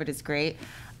reception of it is great.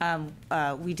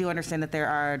 We do understand that there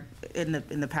are in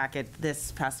the packet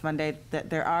this past Monday that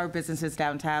there are businesses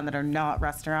downtown that are not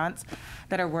restaurants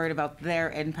that are worried about their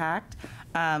impact.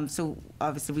 So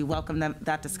obviously we welcome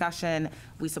that discussion.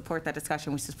 We support that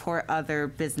discussion. We support other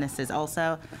businesses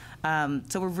also.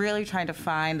 So we're really trying to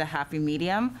find the happy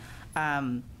medium.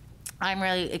 I'm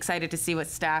really excited to see what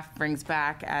staff brings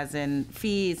back, as in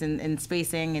fees and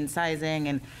spacing and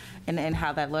sizing and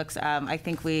how that looks. I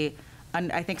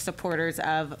think supporters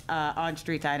of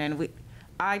on-street dining,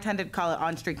 I tend to call it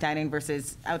on-street dining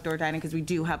versus outdoor dining because we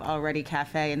do have already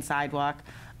cafe and sidewalk,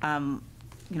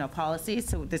 policies.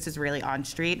 So this is really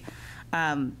on-street.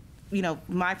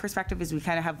 My perspective is we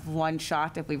kind of have one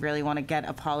shot if we really want to get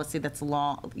a policy that's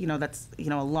long,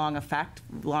 a long effect,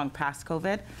 long past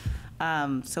COVID.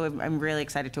 So I'm really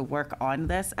excited to work on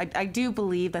this. I do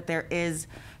believe that there is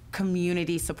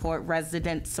community support,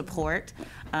 resident support.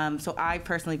 So I've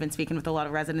personally been speaking with a lot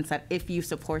of residents that if you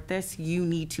support this, you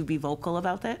need to be vocal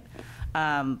about it.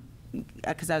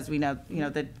 Because as we know,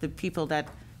 the people that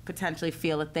potentially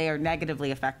feel that they are negatively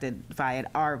affected by it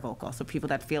are vocal. So people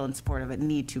that feel in support of it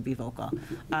need to be vocal.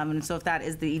 And so if that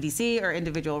is the EDC or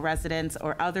individual residents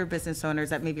or other business owners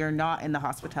that maybe are not in the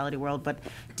hospitality world, but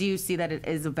do see that it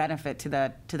is a benefit to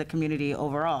the community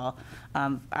overall,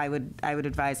 I would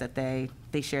advise that they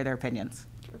share their opinions.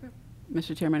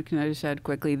 Mr. Chairman, can I just add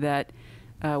quickly that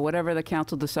whatever the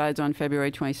council decides on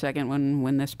February 22nd,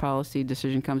 when this policy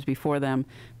decision comes before them,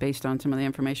 based on some of the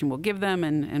information we'll give them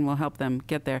and we'll help them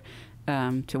get there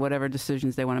to whatever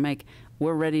decisions they want to make,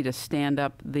 we're ready to stand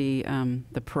up the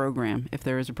program, if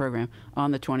there is a program, on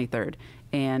the 23rd.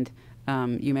 And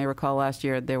you may recall last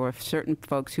year there were certain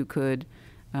folks who could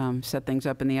set things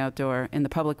up in the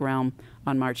public realm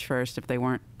on March 1st if they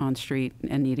weren't on street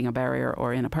and needing a barrier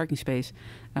or in a parking space.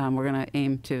 We're going to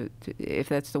aim to, if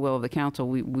that's the will of the council,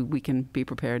 we can be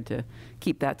prepared to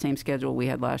keep that same schedule we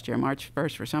had last year. March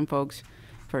 1st for some folks,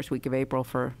 first week of April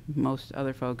for most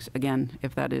other folks, again,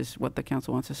 if that is what the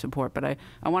council wants to support. But I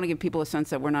want to give people a sense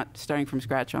that we're not starting from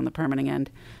scratch on the permitting end,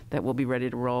 that we'll be ready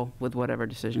to roll with whatever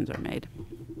decisions are made.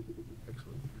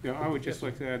 Excellent. Yeah, I would just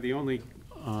like to add, the only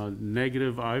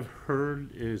negative I've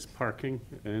heard is parking,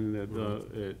 and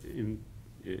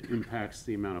it impacts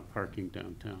the amount of parking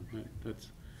downtown.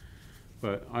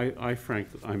 But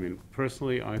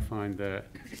personally, I find that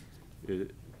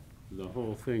the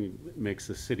whole thing makes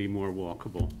the city more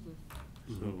walkable.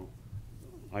 So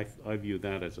I view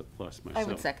that as a plus myself. I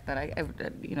would second that. I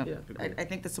would, Yeah. I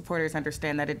think the supporters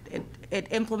understand that it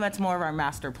implements more of our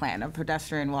master plan of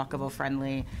pedestrian, walkable,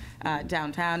 friendly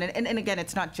downtown. And again,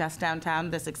 it's not just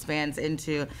downtown. This expands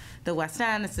into the West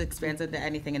End. This expands into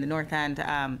anything in the North End.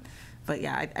 But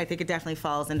yeah, I think it definitely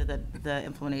falls into the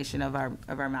implementation of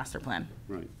our master plan.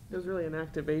 Right. It was really an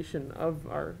activation of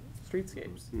our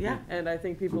streetscapes. Yeah. And I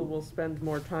think people will spend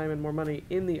more time and more money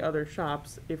in the other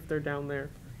shops if they're down there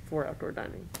for outdoor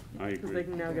dining. I Because agree. they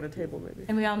can now get a table maybe.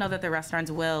 And we all know that the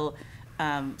restaurants will,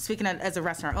 speaking as a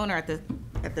restaurant owner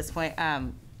at this point,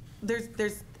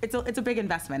 it's a big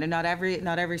investment, and not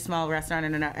every small restaurant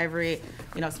and not every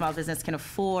small business can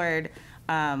afford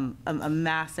a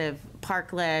massive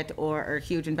parklet or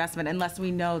huge investment unless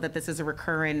we know that this is a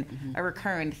recurring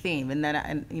theme, and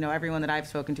that everyone that I've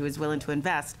spoken to is willing to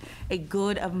invest a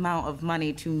good amount of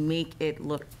money to make it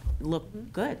look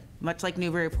good, much like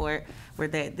Newburyport, where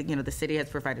the city has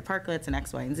provided parklets and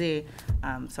X, Y, and Z.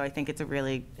 So I think it's a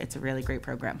really great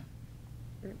program.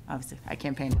 Obviously, I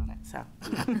campaigned on it, so.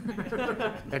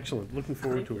 Excellent, looking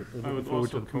forward to it. I Looking would forward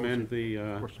to also the commend policy.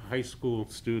 the high school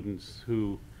students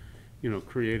who,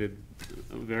 created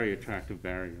very attractive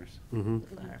barriers.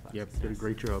 Yep, did a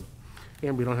great job.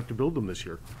 And we don't have to build them this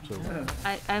year, so.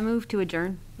 I move to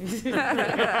adjourn. Before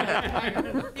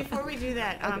we do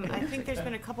that, I think there's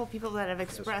been a couple people that have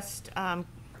expressed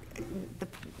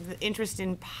the interest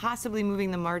in possibly moving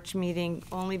the March meeting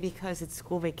only because it's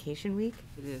school vacation week.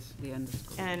 It is the end of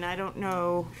school. And I don't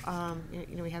know,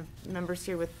 we have members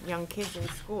here with young kids in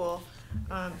school.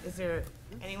 Is there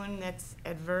anyone that's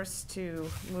adverse to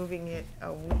moving it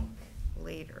a week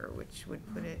later, which would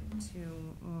put it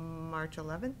to March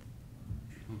 11th?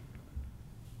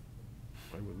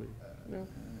 Fine with me. No.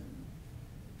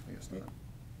 I guess not.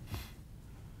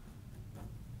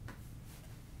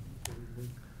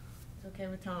 It's okay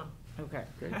with Tom? Okay.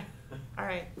 All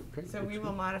right, Okay, so we that's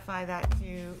will good. modify that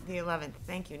to the 11th.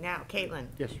 Thank you. Now, Caitlin,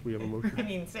 Yes, we have a motion. I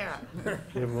mean, Sarah.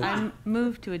 We have a I motion.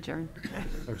 move to adjourn.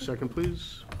 A second,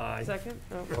 please. Aye. Second?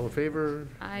 Oh. All in favor?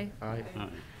 Aye. Aye. Aye.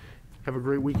 Have a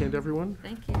great weekend, everyone.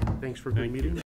 Thank you. Thanks for a good Thank you. meeting.